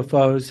or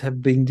UFOs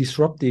have been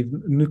disruptive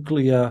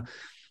nuclear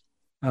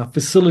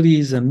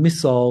facilities and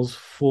missiles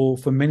for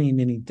many,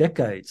 many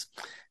decades.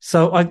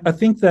 So I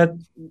think that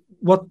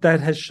what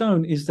that has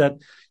shown is that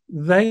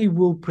they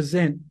would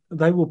prevent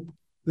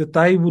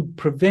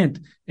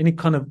any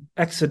kind of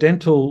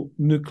accidental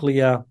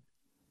nuclear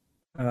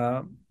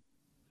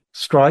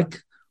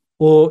strike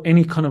or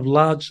any kind of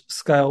large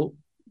scale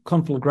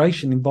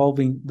conflagration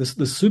involving the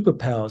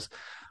superpowers.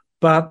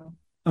 But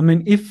I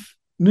mean, if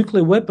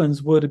nuclear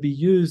weapons were to be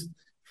used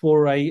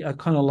for a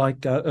kind of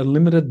like a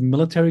limited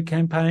military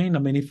campaign, I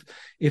mean,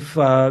 if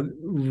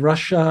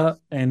Russia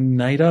and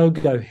NATO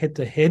go head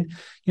to head,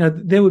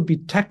 there would be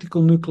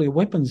tactical nuclear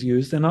weapons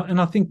used, and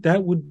I think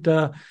that would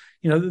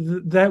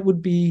that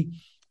would be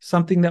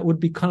something that would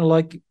be kind of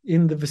like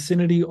in the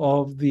vicinity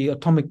of the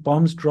atomic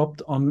bombs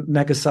dropped on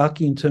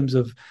Nagasaki in terms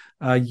of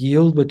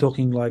yield. We're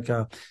talking like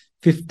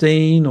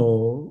 15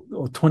 or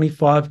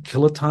 25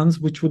 kilotons,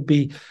 which would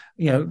be,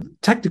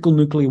 tactical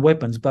nuclear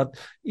weapons. But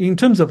in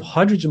terms of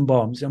hydrogen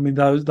bombs, I mean,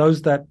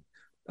 those that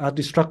are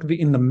destructive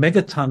in the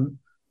megaton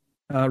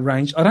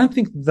range, I don't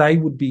think they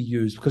would be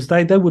used, because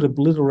they would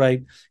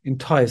obliterate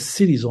entire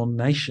cities or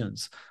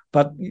nations.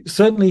 But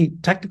certainly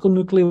tactical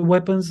nuclear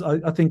weapons,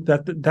 I think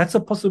that's a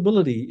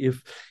possibility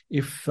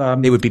if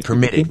they would be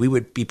permitted. We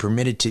would be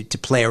permitted to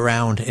play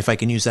around, if I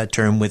can use that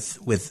term, with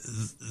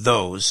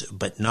those,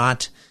 but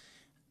not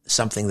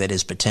something that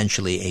is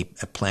potentially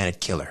a planet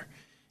killer.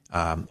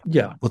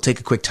 We'll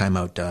take a quick time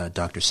out,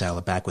 Dr.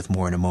 Salla. Back with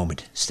more in a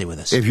moment. Stay with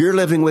us. If you're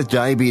living with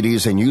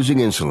diabetes and using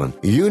insulin,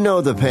 you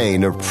know the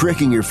pain of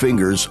pricking your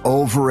fingers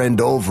over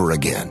and over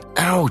again.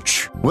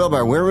 Ouch! Well,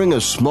 by wearing a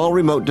small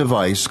remote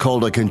device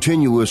called a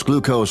continuous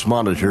glucose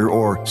monitor,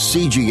 or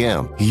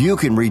CGM, you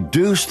can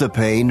reduce the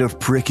pain of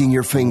pricking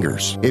your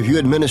fingers. If you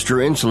administer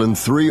insulin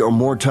 3 or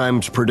more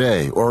times per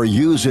day or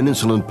use an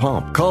insulin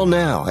pump, call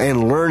now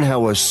and learn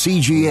how a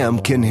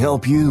CGM can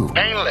help you.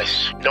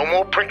 Painless. No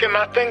more pricking pricking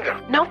my finger.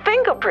 No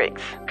finger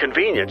pricks.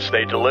 Convenience.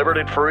 They delivered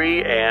it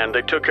free and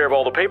they took care of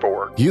all the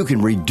paperwork. You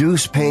can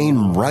reduce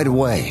pain right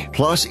away.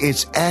 Plus,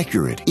 it's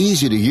accurate,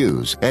 easy to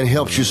use, and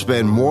helps you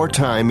spend more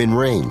time in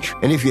range.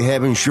 And if you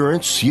have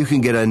insurance, you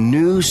can get a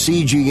new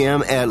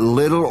CGM at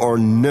little or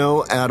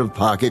no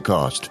out-of-pocket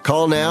cost.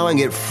 Call now and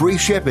get free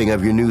shipping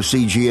of your new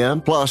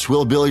CGM. Plus,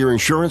 we'll bill your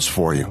insurance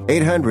for you.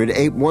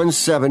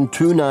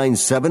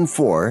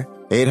 800-817-2974.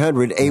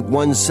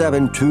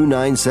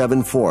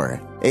 800-817-2974.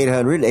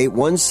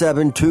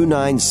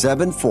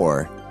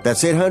 800-817-2974.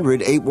 That's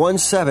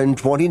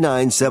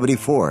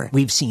 800-817-2974.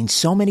 We've seen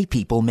so many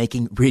people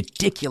making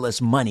ridiculous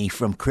money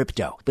from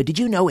crypto. But did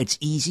you know it's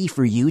easy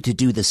for you to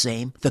do the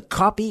same? The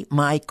Copy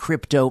My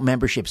Crypto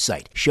membership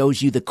site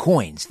shows you the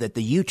coins that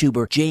the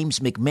YouTuber James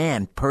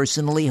McMahon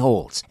personally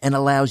holds and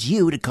allows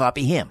you to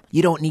copy him.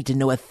 You don't need to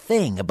know a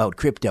thing about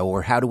crypto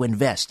or how to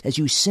invest, as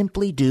you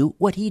simply do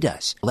what he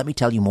does. Let me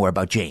tell you more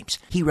about James.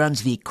 He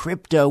runs the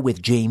Crypto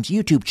with James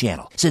YouTube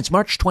channel. Since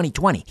March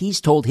 2020, he's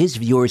told his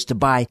viewers to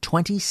buy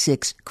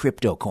 26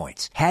 crypto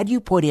coins. Had you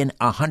put in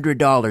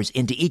 $100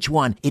 into each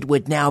one, it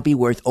would now be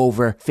worth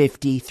over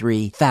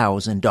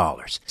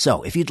 $53,000.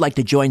 So if you'd like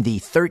to join the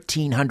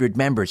 1,300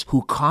 members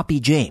who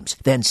copy James,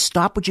 then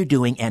stop what you're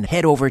doing and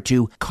head over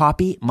to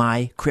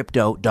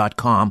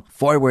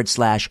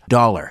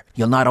copymycrypto.com/dollar.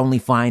 You'll not only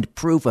find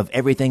proof of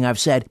everything I've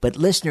said, but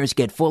listeners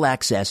get full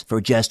access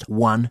for just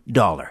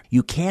 $1.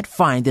 You can't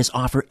find this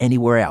offer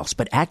anywhere else,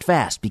 but act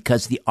fast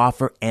because the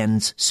offer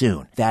ends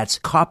soon. That's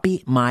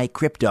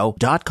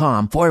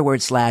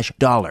copymycrypto.com/dollar.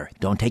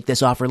 Don't take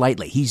this offer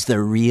lightly. He's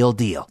the real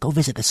deal. Go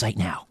visit the site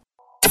now.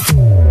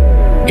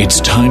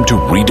 It's time to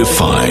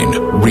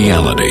redefine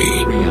reality.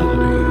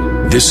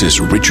 This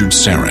is Richard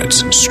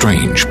Syrett's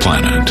Strange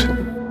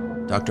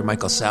Planet. Dr.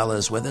 Michael Salla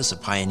is with us, a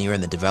pioneer in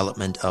the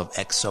development of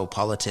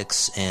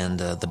exopolitics, and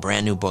the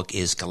brand new book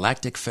is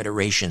Galactic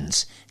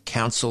Federations,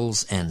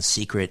 Councils and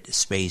Secret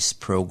Space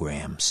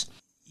Programs.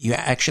 You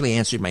actually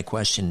answered my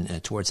question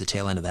towards the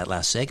tail end of that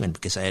last segment,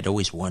 because I had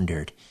always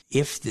wondered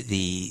if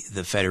the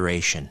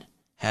Federation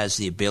has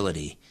the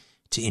ability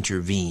to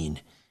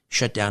intervene,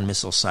 shut down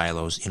missile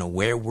silos.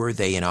 Where were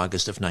they in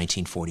August of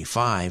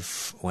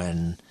 1945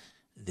 when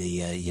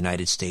the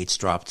United States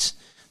dropped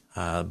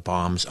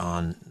bombs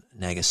on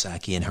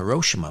Nagasaki and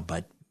Hiroshima?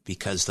 But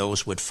because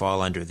those would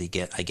fall under the,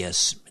 I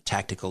guess,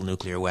 tactical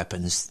nuclear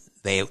weapons,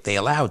 they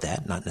allowed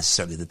that. Not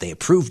necessarily that they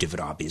approved of it,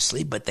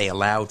 obviously, but they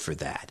allowed for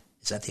that.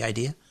 Is that the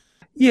idea?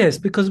 Yes,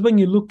 because when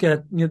you look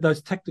at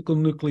those tactical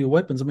nuclear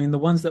weapons, the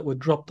ones that were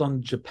dropped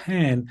on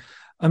Japan,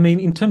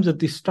 in terms of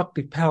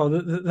destructive power,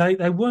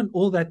 they weren't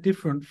all that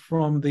different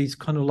from these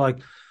kind of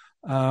like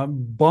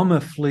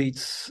bomber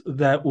fleets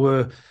that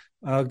were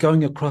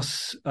going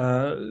across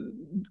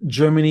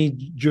Germany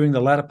during the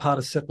latter part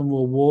of Second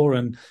World War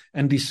and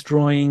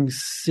destroying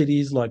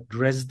cities like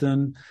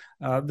Dresden.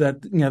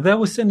 They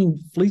were sending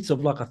fleets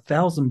of like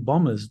 1,000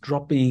 bombers,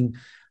 dropping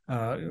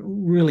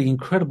really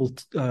incredible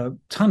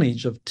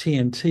tonnage of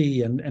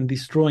TNT and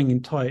destroying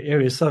entire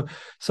areas. So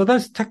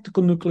those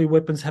tactical nuclear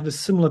weapons have a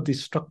similar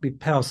destructive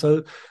power.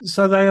 So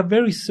they are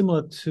very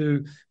similar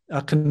to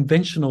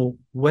conventional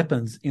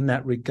weapons in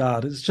that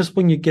regard. It's just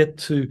when you get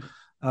to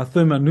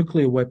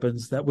thermonuclear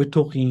weapons that we're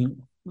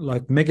talking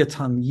like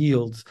megaton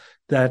yields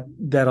that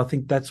I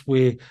think that's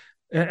where,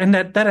 and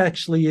that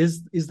actually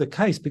is the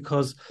case,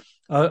 because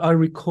I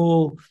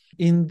recall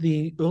in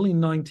the early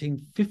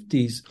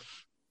 1950s,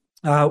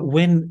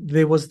 when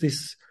there was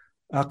this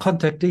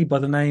contactee by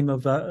the name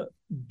of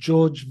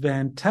George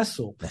Van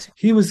Tassel.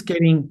 He was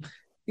getting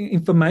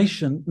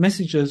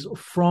messages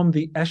from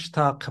the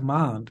Ashtar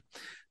Command,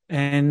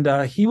 and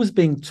he was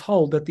being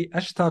told that the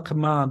Ashtar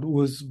Command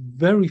was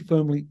very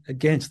firmly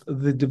against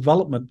the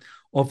development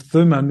of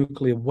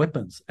thermonuclear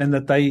weapons, and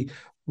that they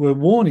were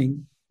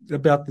warning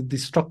about the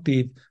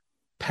destructive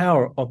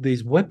power of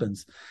these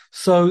weapons.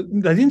 So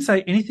they didn't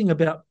say anything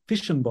about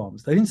fission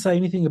bombs. They didn't say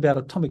anything about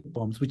atomic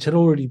bombs, which had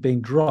already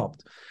been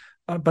dropped.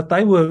 But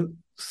they were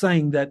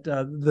saying that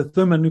the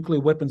thermonuclear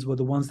weapons were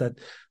the ones that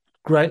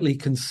greatly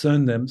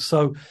concerned them.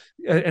 So,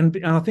 and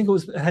I think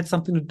it had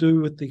something to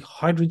do with the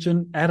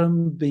hydrogen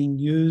atom being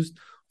used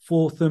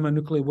for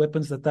thermonuclear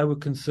weapons, that they were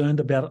concerned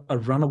about a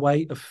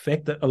runaway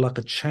effect, like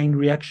a chain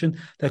reaction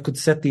that could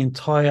set the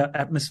entire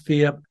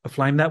atmosphere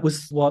aflame. That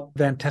was what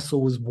Van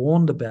Tassel was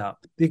warned about.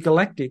 The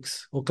Galactic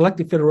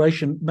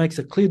Federation makes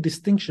a clear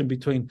distinction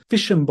between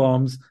fission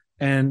bombs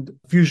and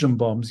fusion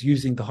bombs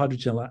using the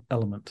hydrogen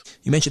element.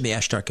 You mentioned the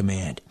Ashtar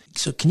Command.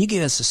 So can you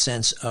give us a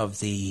sense of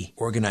the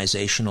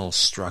organizational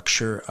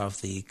structure of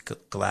the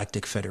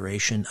Galactic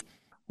Federation?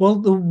 Well,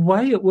 the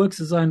way it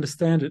works, as I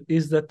understand it,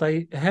 is that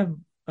they have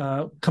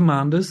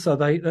commanders. So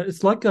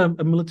it's like a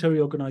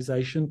military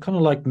organization, kind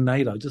of like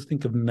NATO. Just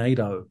think of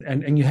NATO.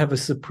 And you have a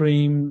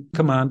supreme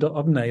commander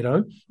of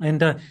NATO,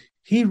 and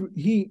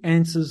he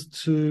answers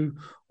to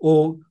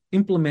or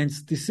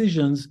implements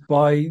decisions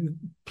by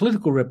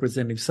political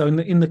representatives. So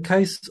in the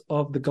case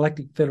of the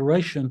Galactic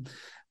Federation,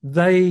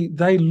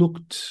 they look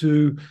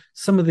to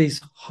some of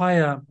these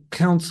higher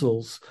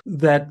councils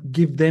that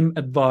give them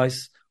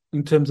advice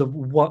in terms of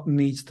what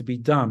needs to be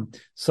done.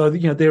 So,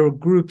 there are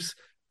groups,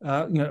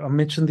 I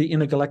mentioned the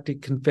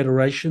Intergalactic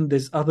Confederation.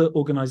 There's other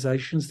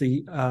organizations.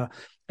 The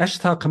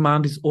Ashtar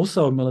Command is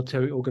also a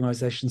military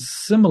organization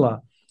similar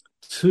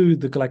to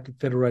the Galactic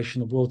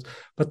Federation of Worlds,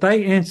 but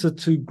they answer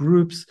to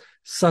groups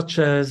such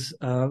as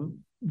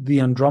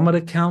the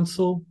Andromeda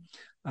Council,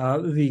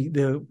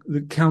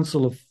 the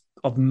Council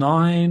of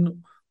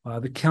Nine,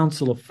 the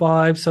Council of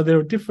Five. So there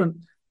are different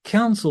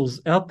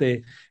councils out there,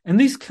 and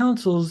these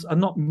councils are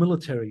not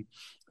military.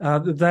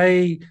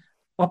 They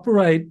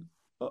operate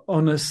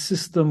on a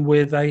system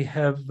where they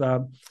have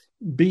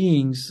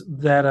beings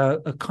that are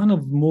kind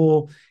of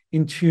more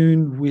in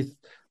tune with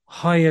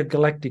higher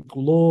galactic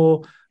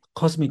law,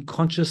 cosmic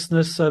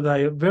consciousness. So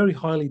they are very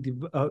highly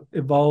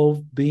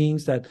evolved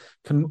beings that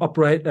can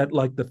operate at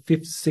like the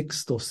 5th,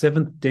 6th, or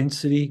 7th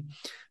density.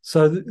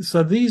 So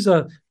these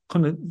are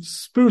kind of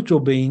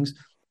spiritual beings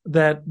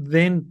that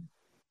then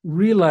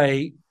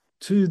relay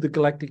to the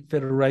Galactic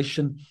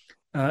Federation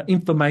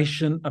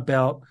information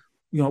about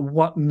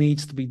what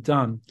needs to be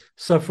done.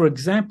 So, for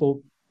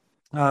example,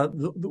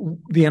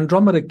 the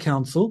Andromeda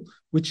Council,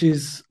 which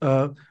is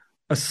a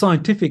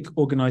scientific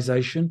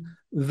organization,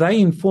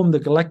 they informed the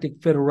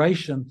Galactic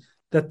Federation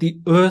that the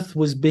Earth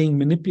was being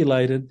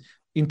manipulated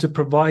into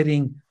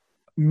providing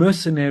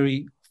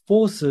mercenary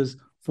forces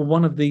for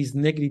one of these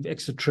negative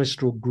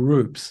extraterrestrial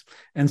groups.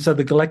 And so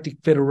the Galactic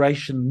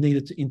Federation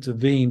needed to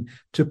intervene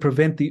to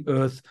prevent the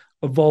Earth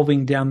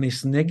evolving down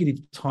this negative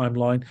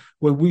timeline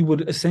where we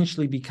would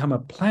essentially become a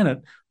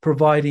planet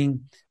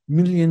providing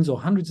millions or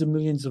hundreds of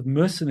millions of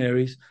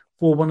mercenaries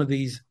for one of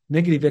these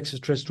negative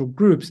extraterrestrial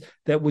groups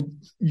that would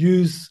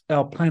use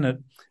our planet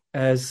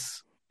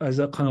as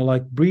a kind of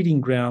like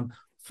breeding ground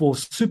for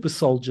super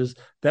soldiers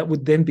that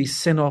would then be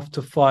sent off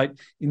to fight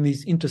in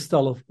these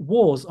interstellar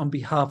wars on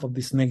behalf of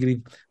this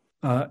negative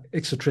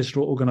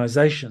extraterrestrial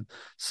organization.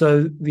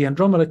 So the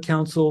Andromeda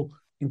Council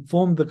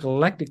informed the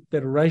Galactic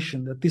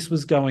Federation that this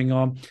was going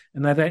on,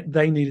 and that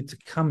they needed to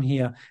come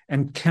here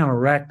and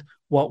counteract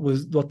what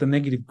the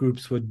negative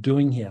groups were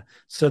doing here.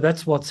 So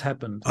that's what's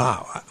happened.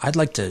 I'd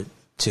like to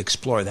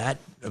explore that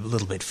a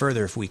little bit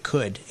further, if we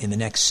could, in the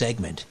next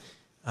segment.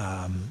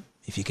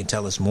 If you can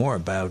tell us more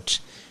about,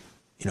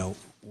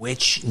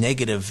 which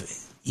negative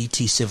ET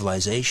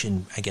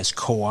civilization, I guess,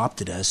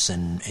 co-opted us,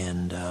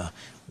 and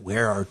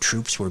where our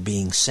troops were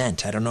being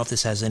sent. I don't know if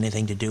this has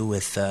anything to do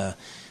with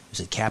is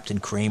it Captain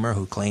Kramer,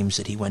 who claims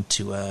that he went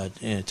to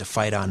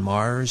fight on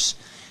Mars?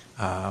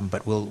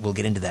 But we'll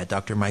get into that.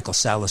 Dr. Michael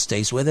Salla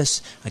stays with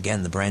us.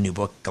 Again, the brand new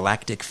book,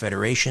 Galactic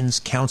Federations,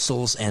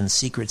 Councils, and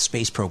Secret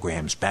Space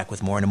Programs. Back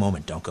with more in a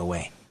moment. Don't go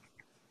away.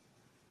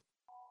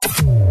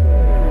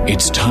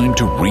 It's time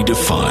to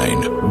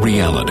redefine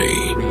reality.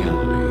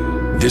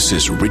 This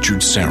is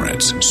Richard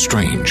Syrett's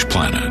Strange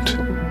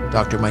Planet.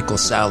 Dr. Michael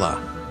Salla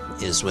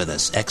is with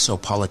us,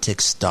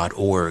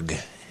 exopolitics.org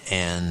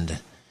and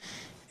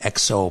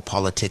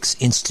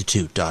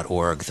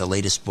exopoliticsinstitute.org. The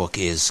latest book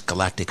is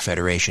Galactic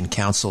Federation,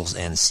 Councils,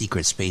 and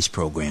Secret Space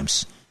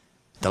Programs.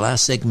 The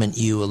last segment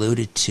you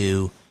alluded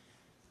to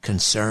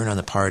concern on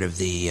the part of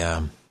the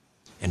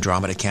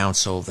Andromeda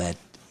Council that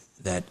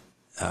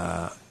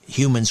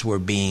humans were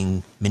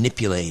being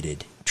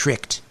manipulated,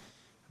 tricked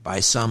by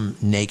some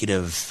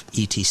negative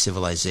ET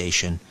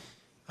civilization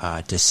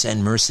to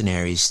send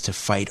mercenaries to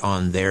fight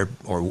on their,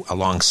 or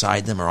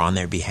alongside them, or on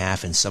their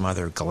behalf in some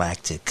other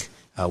galactic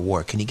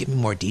war. Can you give me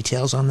more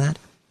details on that?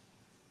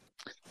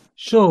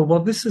 Sure.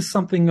 Well, this is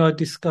something I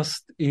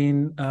discussed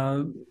in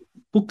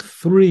Book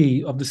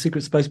 3 of the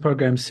Secret Space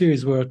Program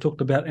series, where I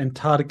talked about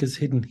Antarctica's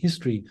hidden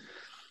history,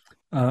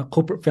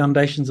 corporate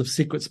foundations of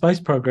secret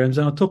space programs,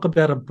 and I talk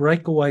about a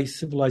breakaway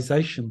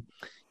civilization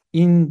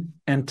in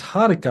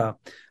Antarctica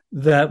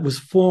that was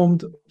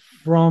formed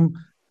from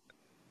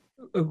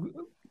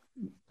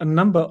a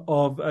number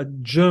of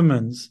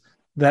Germans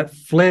that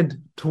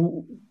fled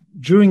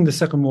during the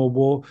Second World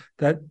War,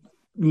 that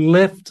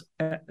left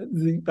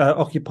the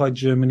occupied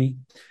Germany,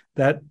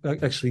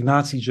 actually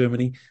Nazi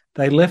Germany.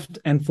 They left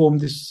and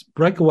formed this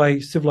breakaway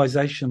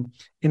civilization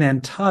in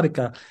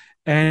Antarctica.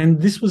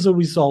 And this was a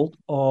result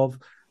of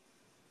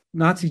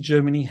Nazi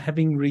Germany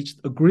having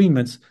reached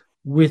agreements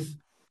with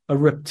a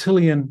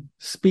reptilian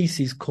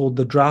species called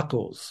the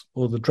Dracos,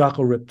 or the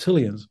Draco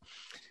reptilians.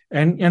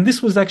 And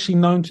this was actually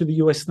known to the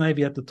US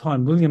Navy at the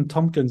time. William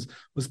Tompkins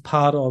was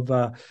part of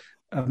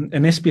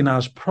an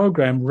espionage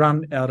program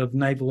run out of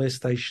Naval Air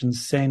Station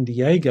San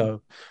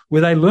Diego,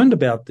 where they learned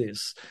about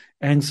this.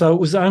 And so it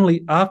was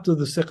only after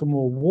the Second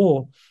World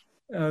War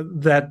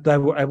that they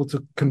were able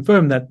to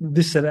confirm that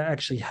this had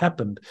actually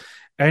happened.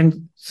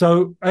 And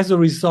so as a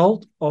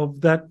result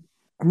of that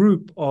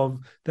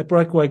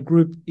breakaway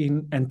group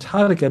in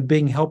Antarctica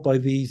being helped by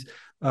these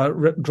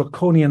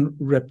draconian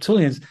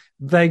reptilians,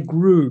 they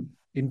grew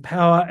in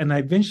power and they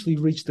eventually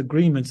reached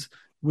agreements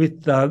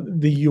with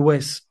the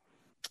US.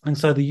 And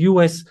so the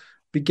US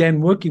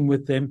began working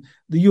with them.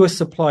 The US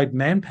supplied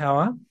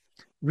manpower,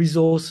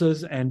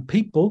 resources, and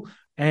people,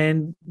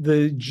 and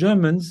the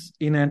Germans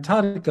in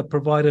Antarctica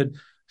provided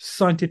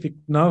scientific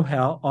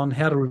know-how on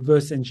how to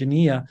reverse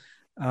engineer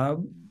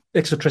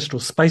extraterrestrial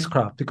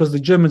spacecraft, because the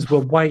Germans were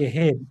way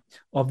ahead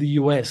of the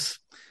US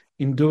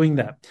in doing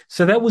that.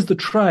 So that was the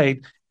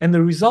trade. And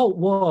the result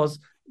was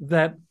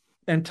that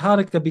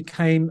Antarctica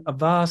became a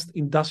vast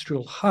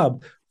industrial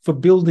hub for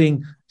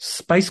building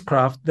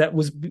spacecraft that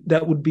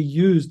would be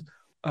used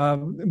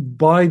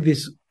by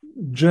this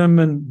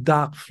German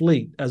Dark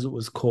Fleet, as it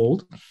was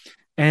called,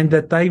 and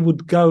that they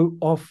would go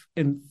off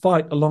and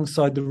fight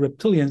alongside the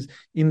reptilians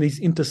in these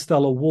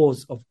interstellar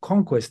wars of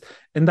conquest.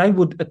 And they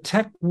would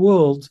attack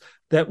worlds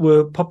that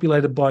were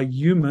populated by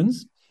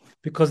humans,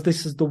 because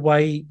this is the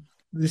way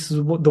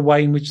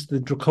in which the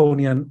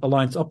Draconian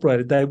Alliance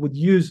operated. They would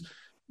use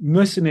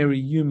mercenary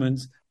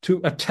humans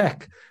to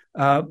attack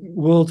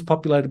worlds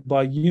populated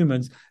by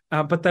humans,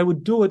 but they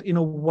would do it in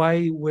a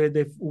way where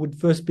there would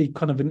first be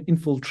kind of an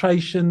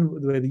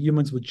infiltration, where the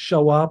humans would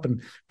show up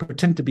and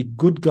pretend to be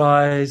good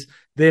guys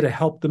there to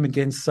help them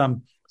against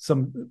some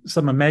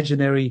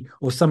imaginary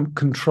or some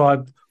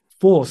contrived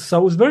force. So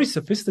it was very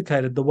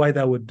sophisticated the way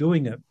they were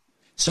doing it.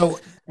 So,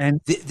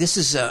 and this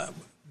is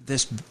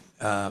this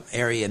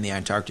area in the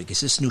Antarctic.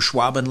 Is this New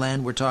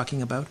Schwabenland we're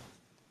talking about?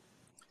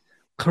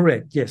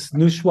 Correct. Yes,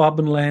 New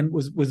Schwabenland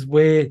was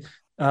where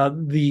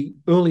the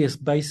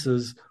earliest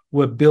bases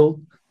were built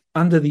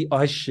under the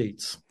ice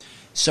sheets.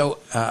 So,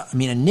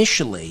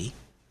 initially,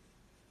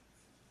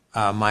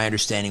 my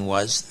understanding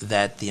was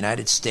that the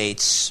United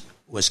States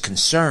was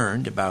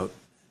concerned about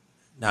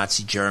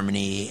Nazi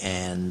Germany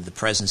and the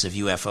presence of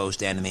UFOs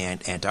down in the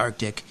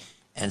Antarctic,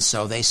 and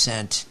so they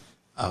sent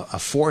a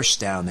force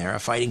down there, a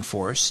fighting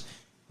force.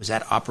 Was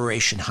that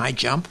Operation High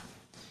Jump?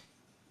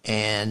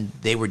 And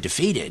they were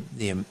defeated,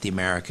 the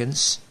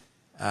Americans,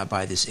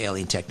 by this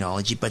alien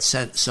technology. But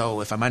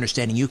so, if I'm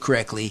understanding you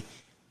correctly,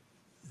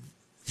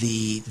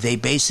 they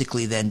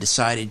basically then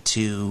decided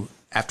to,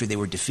 after they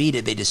were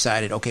defeated, they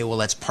decided, okay, well,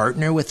 let's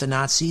partner with the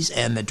Nazis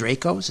and the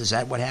Dracos. Is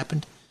that what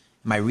happened?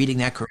 Am I reading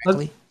that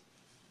correctly?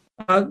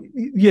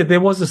 Yeah, there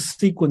was a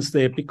sequence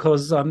there,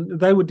 because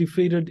they were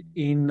defeated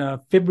in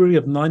February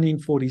of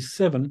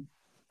 1947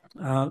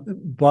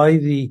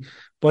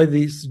 by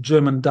this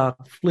German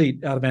Dark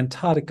Fleet out of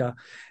Antarctica,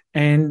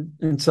 and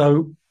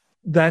so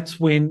that's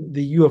when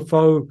the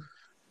UFO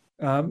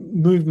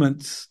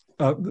movements,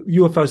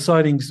 UFO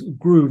sightings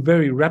grew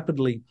very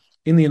rapidly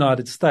in the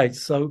United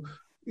States. So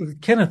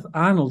Kenneth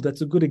Arnold,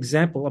 that's a good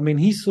example. I mean,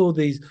 he saw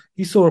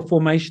a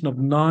formation of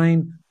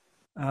 9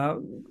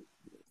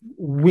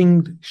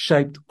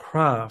 winged-shaped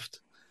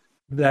craft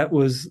that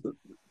was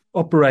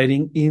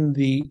operating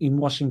in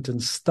Washington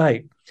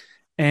State.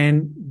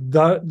 And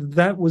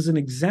that was an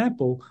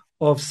example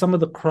of some of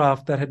the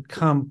craft that had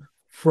come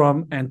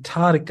from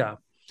Antarctica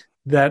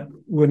that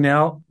were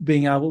now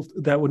able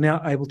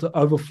to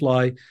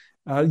overfly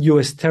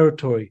U.S.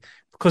 territory.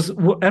 Because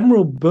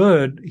Admiral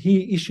Byrd,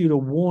 he issued a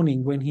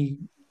warning when he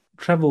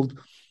traveled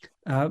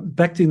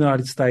back to the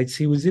United States.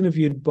 He was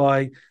interviewed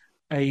by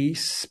a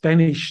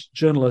Spanish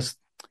journalist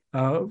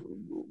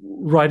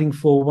writing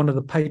for one of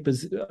the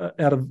papers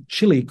out of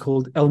Chile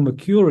called El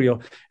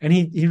Mercurio, and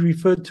he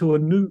referred to a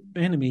new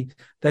enemy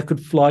that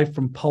could fly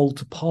from pole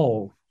to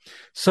pole.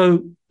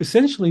 So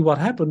essentially what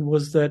happened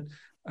was that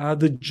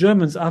the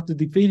Germans, after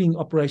defeating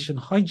Operation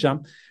High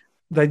Jump,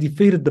 they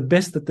defeated the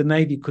best that the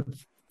Navy could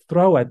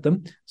throw at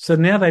them. So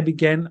now they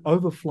began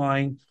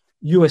overflying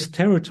U.S.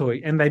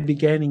 territory, and they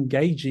began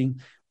engaging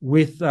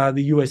with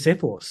the U.S. Air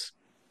Force.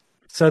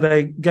 So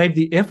they gave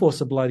the Air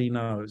Force a bloody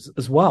nose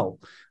as well.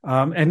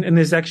 And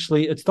there's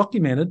actually, it's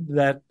documented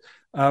that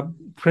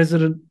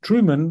President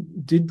Truman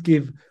did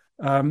give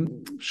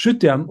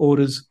shoot-down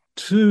orders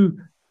to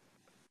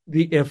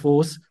the Air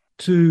Force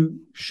to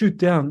shoot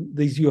down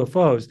these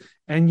UFOs.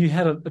 And you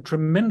had a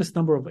tremendous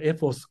number of Air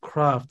Force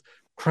craft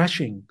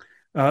crashing.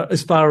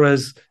 As far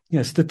as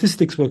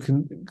statistics were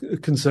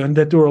concerned,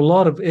 that there were a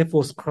lot of Air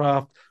Force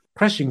craft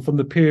crashing from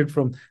the period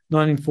from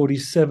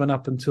 1947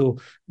 up until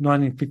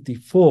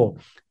 1954.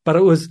 But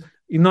it was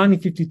in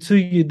 1952,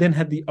 you then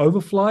had the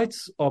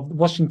overflights of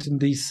Washington,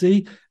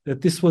 D.C.,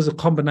 that this was a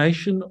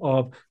combination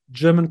of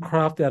German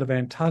craft out of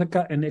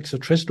Antarctica and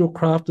extraterrestrial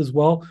craft as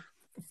well,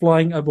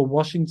 flying over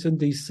Washington,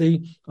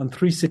 D.C. on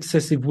 3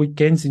 successive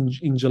weekends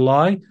in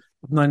July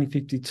of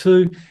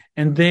 1952.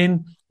 And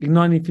then in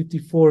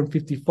 1954 and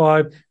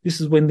 55, this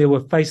is when there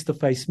were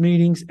face-to-face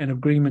meetings and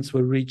agreements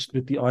were reached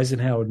with the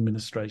Eisenhower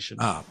administration.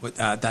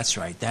 That's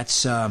right.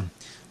 That's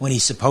when he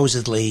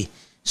supposedly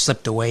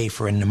slipped away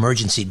for an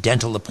emergency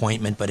dental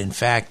appointment, but in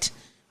fact,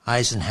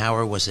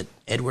 Eisenhower was at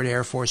Edward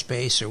Air Force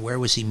Base, or where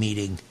was he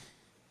meeting?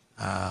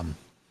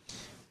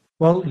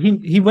 Well,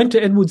 he went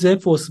to Edwards Air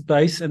Force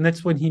Base, and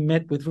that's when he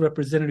met with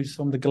representatives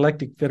from the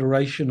Galactic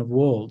Federation of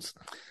Worlds.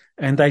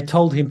 And they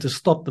told him to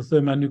stop the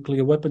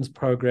thermonuclear weapons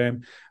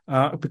program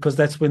because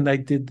that's when they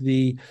did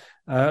the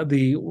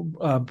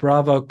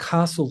Bravo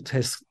Castle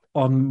test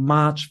on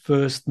March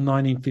 1st,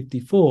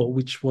 1954,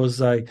 which was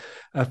a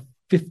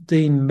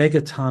 15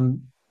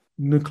 megaton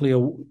nuclear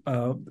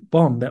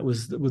bomb that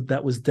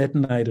was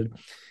detonated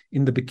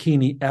in the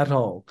Bikini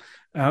Atoll.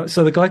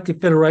 So the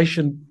Galactic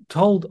Federation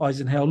told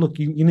Eisenhower, look,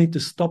 you need to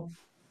stop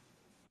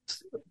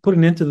put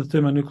an end to the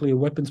thermonuclear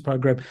weapons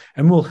program,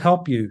 and we'll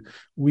help you.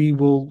 We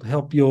will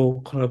help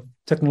your kind of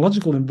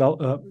technological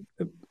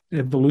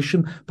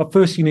evolution, but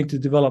first you need to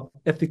develop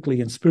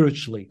ethically and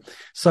spiritually.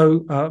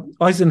 So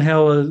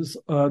Eisenhower's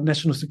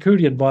national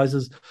security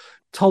advisors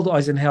told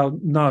Eisenhower,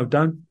 no,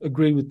 don't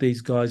agree with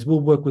these guys. We'll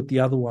work with the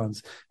other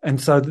ones.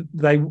 And so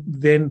they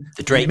then...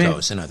 The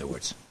Dracos, in other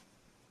words.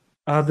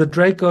 The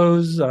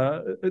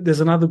Dracos,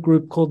 there's another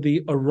group called the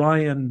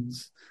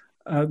Orions,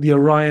 the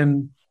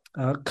Orion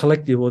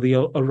Collective, or the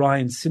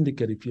Orion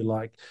Syndicate, if you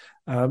like.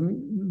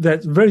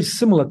 That's very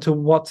similar to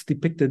what's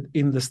depicted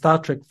in the Star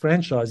Trek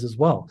franchise as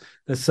well.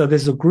 So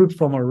there's a group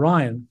from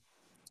Orion,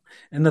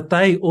 and that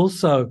they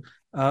also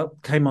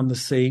came on the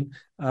scene,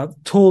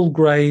 tall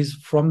greys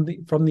from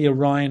the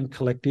Orion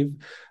Collective.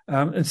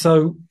 And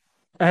so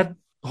at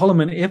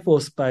Holloman Air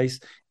Force Base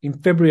in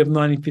February of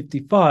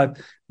 1955,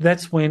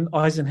 that's when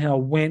Eisenhower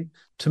went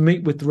to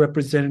meet with the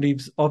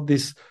representatives of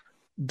this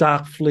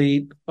Dark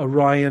Fleet,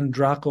 Orion,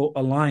 Draco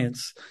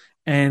alliance,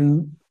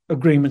 and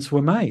agreements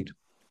were made.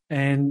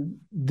 And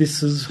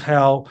this is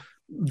how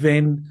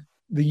then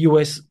the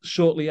US,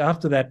 shortly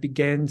after that,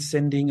 began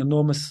sending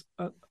enormous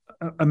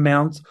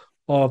amounts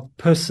of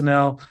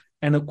personnel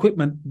and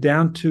equipment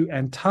down to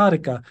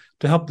Antarctica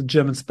to help the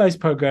German space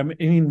program. And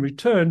in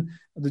return,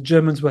 the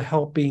Germans were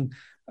helping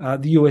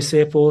the US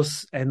Air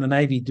Force and the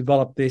Navy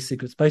develop their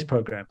secret space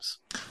programs.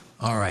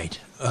 All right.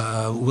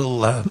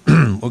 We're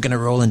going to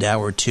roll into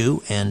hour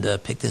two and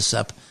pick this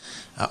up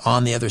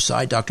on the other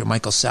side. Dr.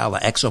 Michael Salla,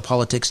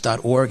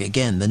 exopolitics.org.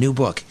 Again, the new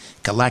book,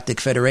 Galactic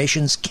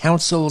Federations,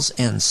 Councils,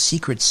 and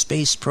Secret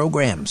Space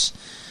Programs.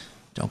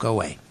 Don't go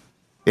away.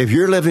 If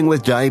you're living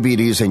with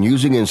diabetes and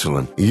using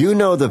insulin, you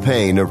know the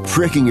pain of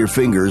pricking your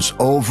fingers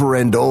over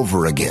and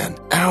over again.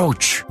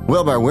 Ouch!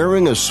 Well, by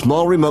wearing a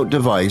small remote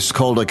device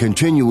called a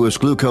continuous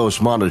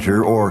glucose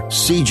monitor, or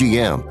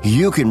CGM,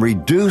 you can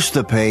reduce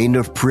the pain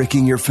of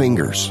pricking your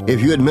fingers.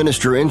 If you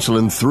administer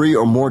insulin 3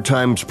 or more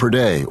times per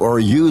day or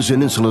use an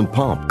insulin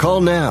pump,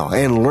 call now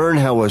and learn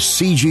how a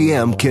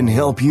CGM can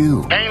help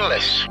you.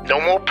 Painless.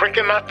 No more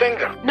pricking my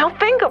finger. No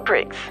finger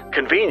pricks.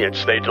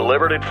 Convenience. They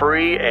delivered it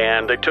free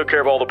and they took care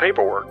of all the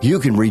paperwork. You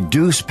can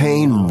reduce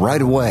pain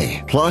right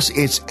away. Plus,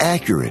 it's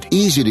accurate,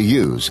 easy to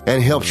use,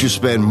 and helps you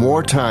spend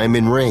more time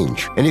in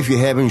range. And if you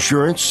have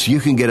insurance, you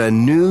can get a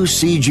new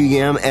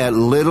CGM at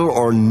little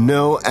or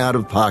no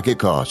out-of-pocket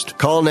cost.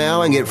 Call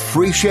now and get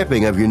free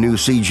shipping of your new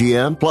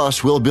CGM.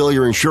 Plus, we'll bill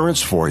your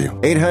insurance for you.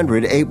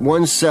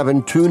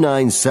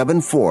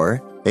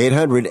 800-817-2974.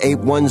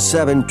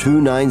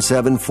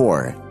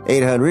 800-817-2974.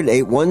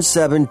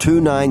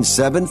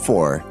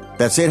 800-817-2974.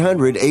 That's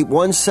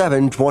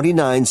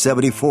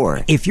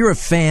 800-817-2974. If you're a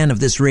fan of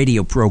this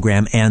radio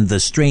program and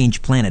the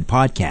Strange Planet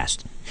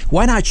podcast,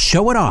 why not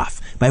show it off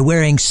by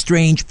wearing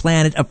Strange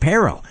Planet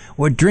apparel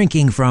or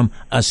drinking from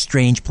a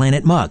Strange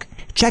Planet mug?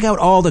 Check out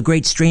all the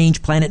great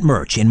Strange Planet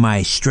merch in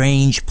my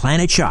Strange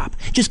Planet shop.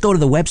 Just go to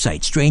the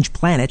website,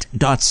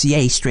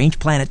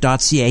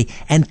 strangeplanet.ca,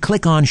 and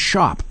click on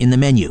Shop in the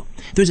menu.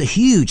 There's a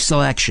huge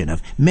selection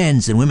of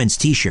men's and women's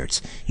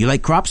t-shirts. You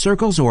like crop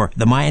circles or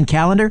the Mayan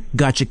calendar?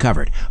 Got you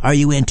covered. Are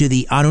you into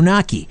the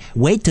Anunnaki?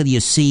 Wait till you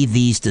see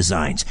these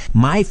designs.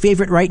 My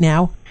favorite right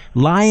now,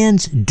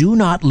 lions do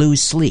not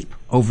lose sleep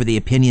over the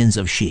opinions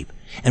of sheep.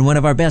 And one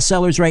of our best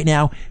sellers right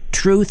now,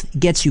 Truth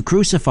Gets You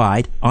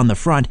Crucified on the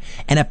front,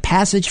 and a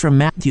passage from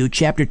Matthew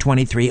chapter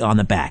 23 on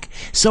the back.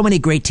 So many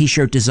great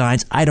t-shirt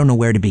designs, I don't know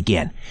where to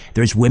begin.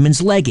 There's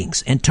women's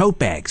leggings and tote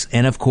bags,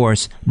 and of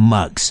course,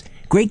 mugs.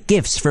 Great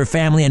gifts for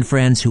family and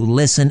friends who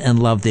listen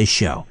and love this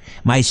show.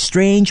 My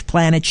Strange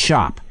Planet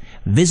shop.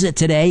 Visit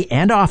today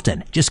and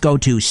often. Just go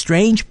to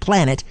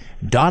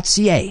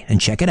strangeplanet.ca and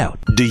check it out.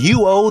 Do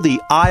you owe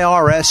the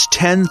IRS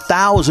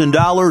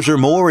 $10,000 or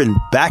more in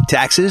back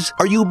taxes?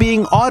 Are you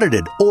being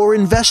audited or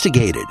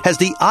investigated? Has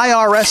the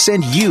IRS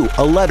sent you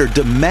a letter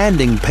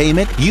demanding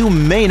payment? You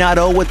may not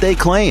owe what they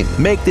claim.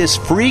 Make this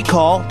free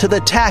call to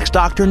the tax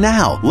doctor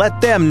now. Let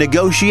them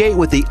negotiate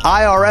with the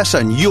IRS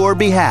on your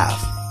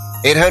behalf.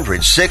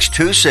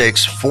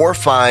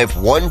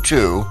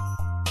 800-626-4512.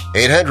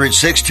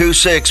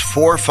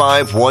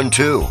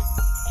 800-626-4512.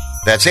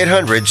 That's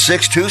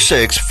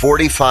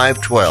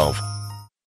 800-626-4512.